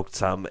smoked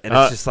some, and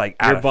it's just like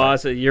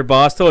your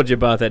boss told you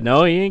about that.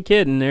 No, you ain't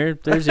kidding.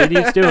 There's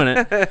idiots doing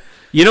it.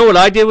 You know what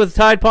I did with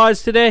Tide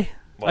Pods today?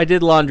 What? I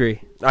did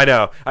laundry. I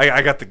know.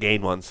 I got the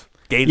Gain ones.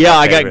 Gain's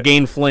I got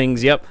Gain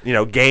flings. Yep.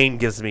 Gain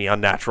gives me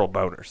unnatural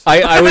boners.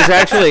 I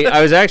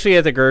was actually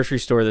at the grocery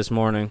store this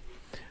morning,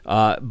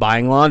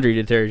 buying laundry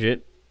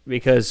detergent.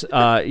 Because,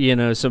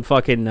 some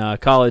fucking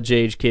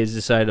college-age kids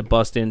decided to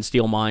bust in,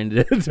 steal mine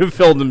to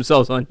film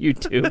themselves on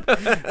YouTube.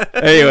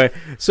 Anyway,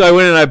 so I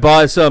went and I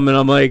bought some, and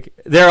I'm like,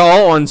 they're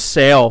all on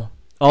sale.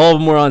 All of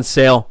them were on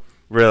sale.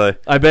 Really?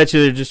 I bet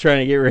you they're just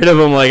trying to get rid of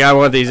them. Like, I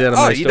want these out of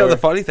my store. The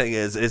funny thing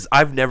is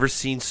I've never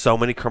seen so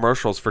many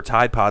commercials for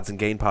Tide Pods and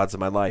Gain Pods in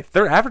my life.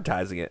 They're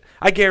advertising it.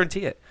 I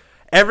guarantee it.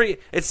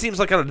 It seems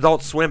like on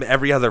Adult Swim,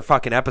 every other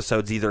fucking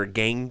episode's either a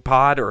Gain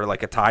Pod or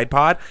like a Tide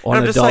Pod.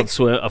 On Adult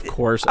Swim, of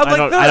course. I'm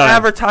like, they're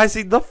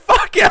advertising the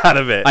fuck out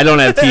of it. I don't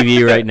have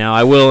TV right now.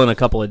 I will in a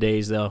couple of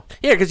days, though.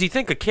 Yeah, because you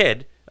think a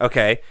kid,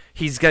 okay,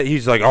 he's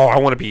like, oh, I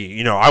want to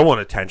be, I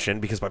want attention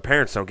because my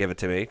parents don't give it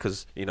to me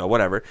because,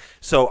 whatever.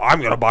 So I'm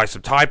going to buy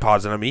some Tide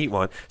Pods and I'm going to eat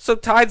one. So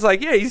Tide's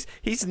like, yeah,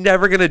 he's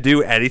never going to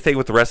do anything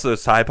with the rest of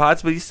those Tide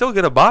Pods, but he's still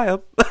going to buy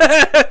them.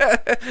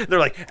 They're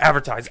like,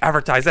 advertise.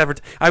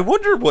 I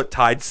wonder what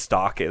Tide's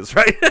stock is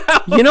right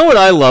now. You know what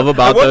I love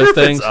about those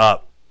things? It's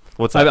up.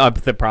 What's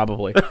up?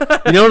 Probably.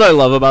 You know what I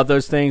love about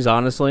those things,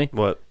 honestly?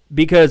 What?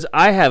 Because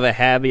I have a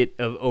habit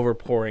of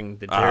overpouring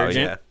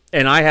detergent. Oh, yeah.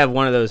 And I have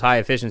one of those high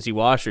efficiency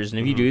washers, and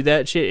if you do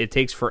that shit, it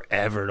takes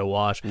forever to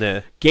wash.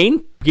 Yeah.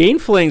 Gain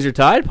flings or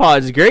Tide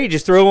Pods is great.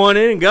 Just throw one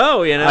in and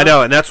go. I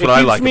know, and that's what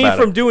I like about it. It keeps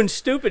me from doing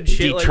stupid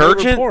shit.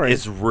 Detergent like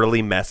is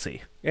really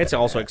messy. It's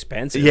also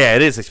expensive. Yeah,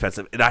 it is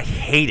expensive, and I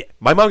hate it.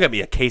 My mom got me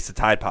a case of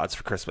Tide Pods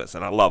for Christmas,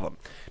 and I love them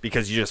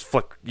because you just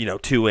flick,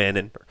 2 in,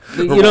 and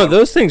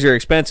those things are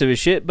expensive as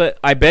shit. But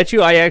I bet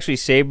you I actually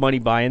save money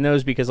buying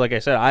those because, like I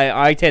said,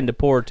 I tend to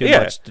pour too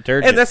much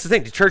detergent. And that's the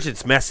thing,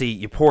 detergent's messy.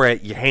 You pour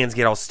it, your hands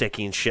get all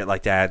sticky and shit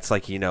like that. It's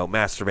like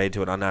masturbate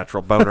to an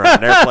unnatural boner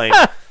on an airplane.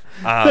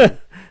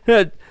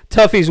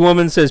 Tuffy's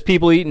woman says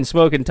people eating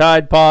smoking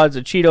Tide Pods,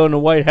 a Cheeto in the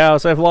White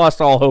House. I've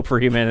lost all hope for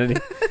humanity.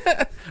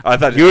 I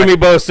thought you and me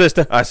both,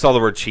 sister. I saw the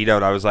word Cheeto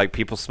and I was like,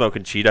 people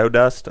smoking Cheeto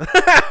dust.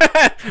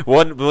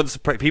 Once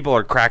people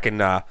are cracking,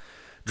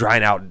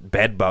 drying out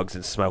bed bugs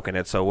and smoking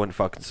it, so it wouldn't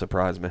fucking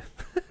surprise me.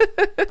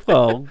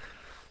 Well,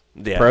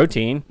 yeah.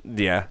 Protein.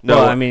 Yeah. No,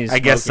 well, I mean, I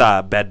guess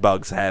bed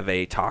bugs have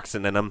a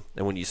toxin in them,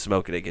 and when you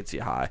smoke it, it gets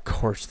you high. Of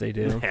course they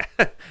do.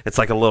 It's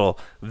like a little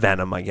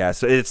venom, I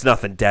guess. It's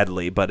nothing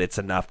deadly, but it's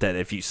enough that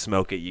if you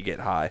smoke it, you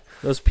get high.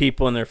 Those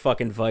people and their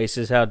fucking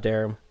vices, how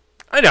dare them.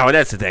 I know, and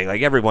that's the thing.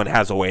 Like, everyone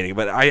has a waiting,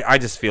 but I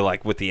just feel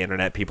like with the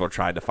internet, people are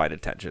trying to find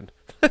attention.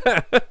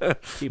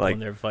 People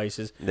and their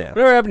vices. Yeah.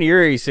 Whatever happened to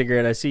your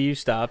e-cigarette? I see you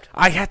stopped.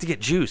 I had to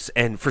get juice,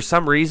 and for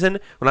some reason,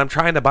 when I'm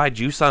trying to buy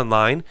juice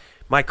online,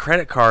 my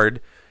credit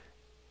card,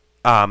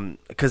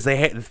 because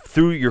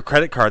through your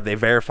credit card, they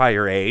verify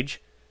your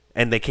age,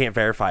 and they can't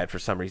verify it for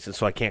some reason,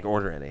 so I can't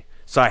order any.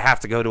 So I have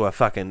to go to a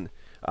fucking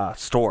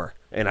store,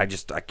 and I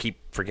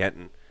keep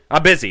forgetting.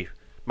 I'm busy.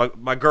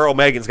 My girl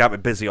Megan's got me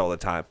busy all the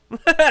time.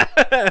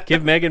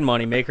 Give Megan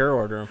money, make her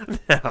order them.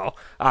 No,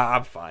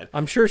 I'm fine.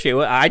 I'm sure she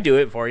will. I do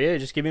it for you.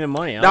 Just give me the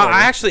money.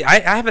 I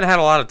haven't had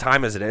a lot of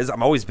time as it is.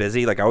 I'm always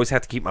busy. Like, I always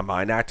have to keep my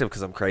mind active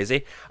because I'm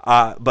crazy.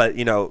 But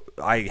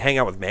I hang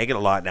out with Megan a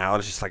lot now, and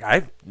it's just like I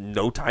have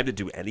no time to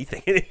do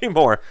anything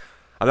anymore.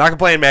 I'm not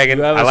complaining, Megan.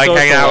 I like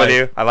hanging out with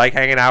you. I like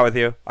hanging out with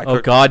you.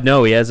 God,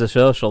 no, he has a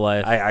social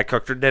life. I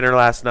cooked her dinner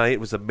last night. It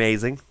was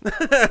amazing.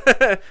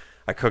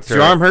 I cooked her. Does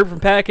your arm hurt from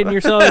patting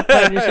yourself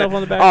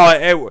on the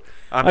back?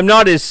 I'm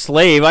not his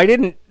slave. I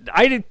didn't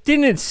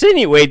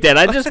insinuate that.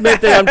 I just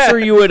meant that I'm sure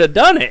you would have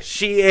done it.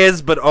 She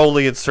is, but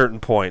only at certain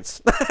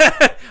points.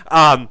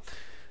 I'm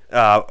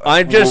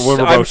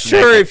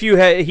sure if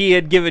he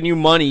had given you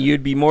money,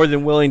 you'd be more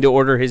than willing to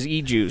order his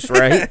e-juice,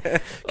 right?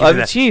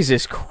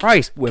 Jesus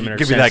Christ, women are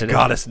give sensitive. Me that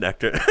goddess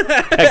nectar.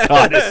 That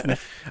goddess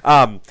nectar.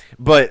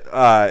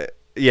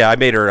 Yeah, I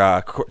made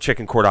her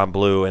chicken cordon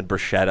bleu and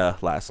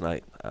bruschetta last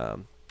night,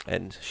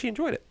 and she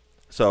enjoyed it.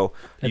 So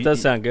it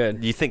does sound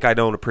good. You think I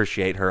don't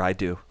appreciate her? I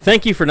do.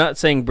 Thank you for not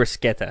saying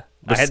bruschetta.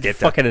 It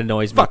fucking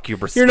annoys me. Fuck you,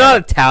 bruschetta. You're not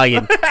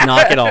Italian.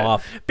 Knock it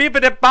off.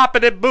 Beepity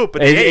boppity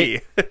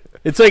boopity.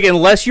 It's like,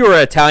 unless you're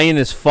Italian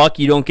as fuck,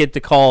 you don't get to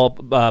call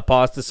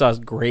pasta sauce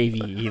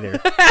gravy either.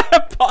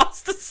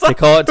 Pasta sauce? They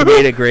call it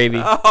tomato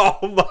gravy.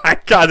 Oh my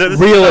God. That is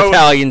real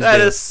Italians That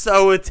do. is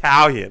so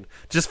Italian.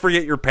 Just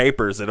forget your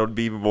papers. It'll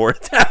be even more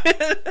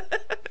Italian.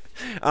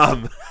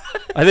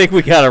 I think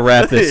we got to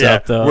wrap this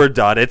up, though. We're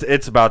done.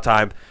 It's about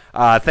time.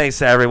 Thanks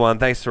to everyone.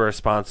 Thanks to our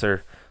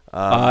sponsor.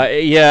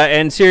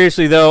 And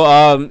seriously,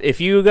 though, if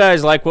you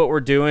guys like what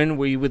we're doing,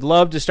 we would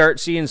love to start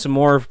seeing some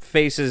more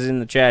faces in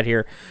the chat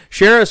here.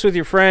 Share us with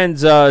your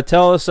friends.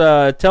 Tell us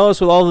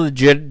with all the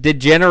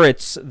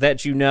degenerates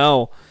that you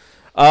know.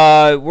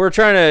 We're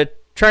trying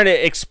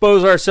to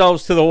expose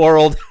ourselves to the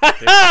world.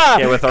 Yeah,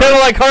 kind of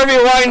like Harvey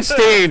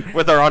Weinstein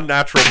with our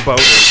unnatural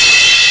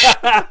boners.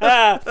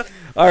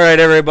 All right,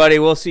 everybody.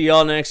 We'll see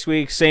y'all next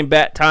week. Same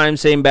bat time,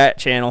 same bat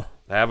channel.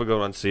 Have a good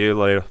one. See you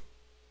later.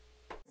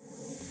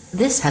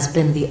 This has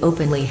been the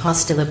Openly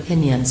Hostile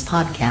Opinions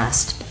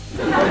podcast.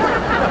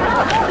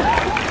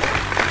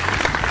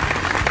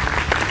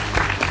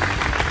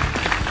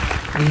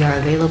 We are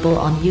available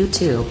on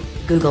YouTube,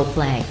 Google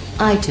Play,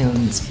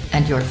 iTunes,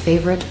 and your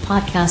favorite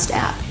podcast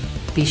app.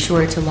 Be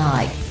sure to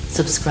like,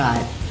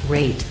 subscribe,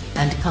 rate,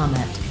 and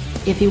comment.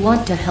 If you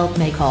want to help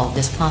make all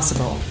this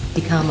possible,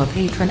 become a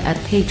patron at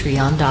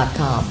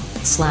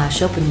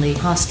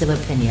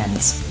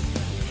patreon.com/openlyhostileopinions.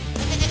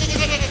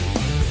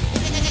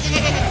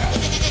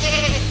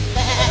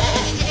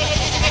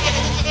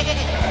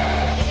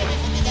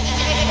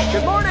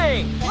 Good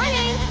morning!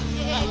 Morning.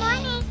 Good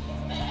morning.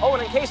 Oh,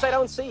 and in case I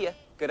don't see you,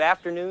 good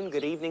afternoon,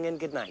 good evening, and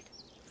good night.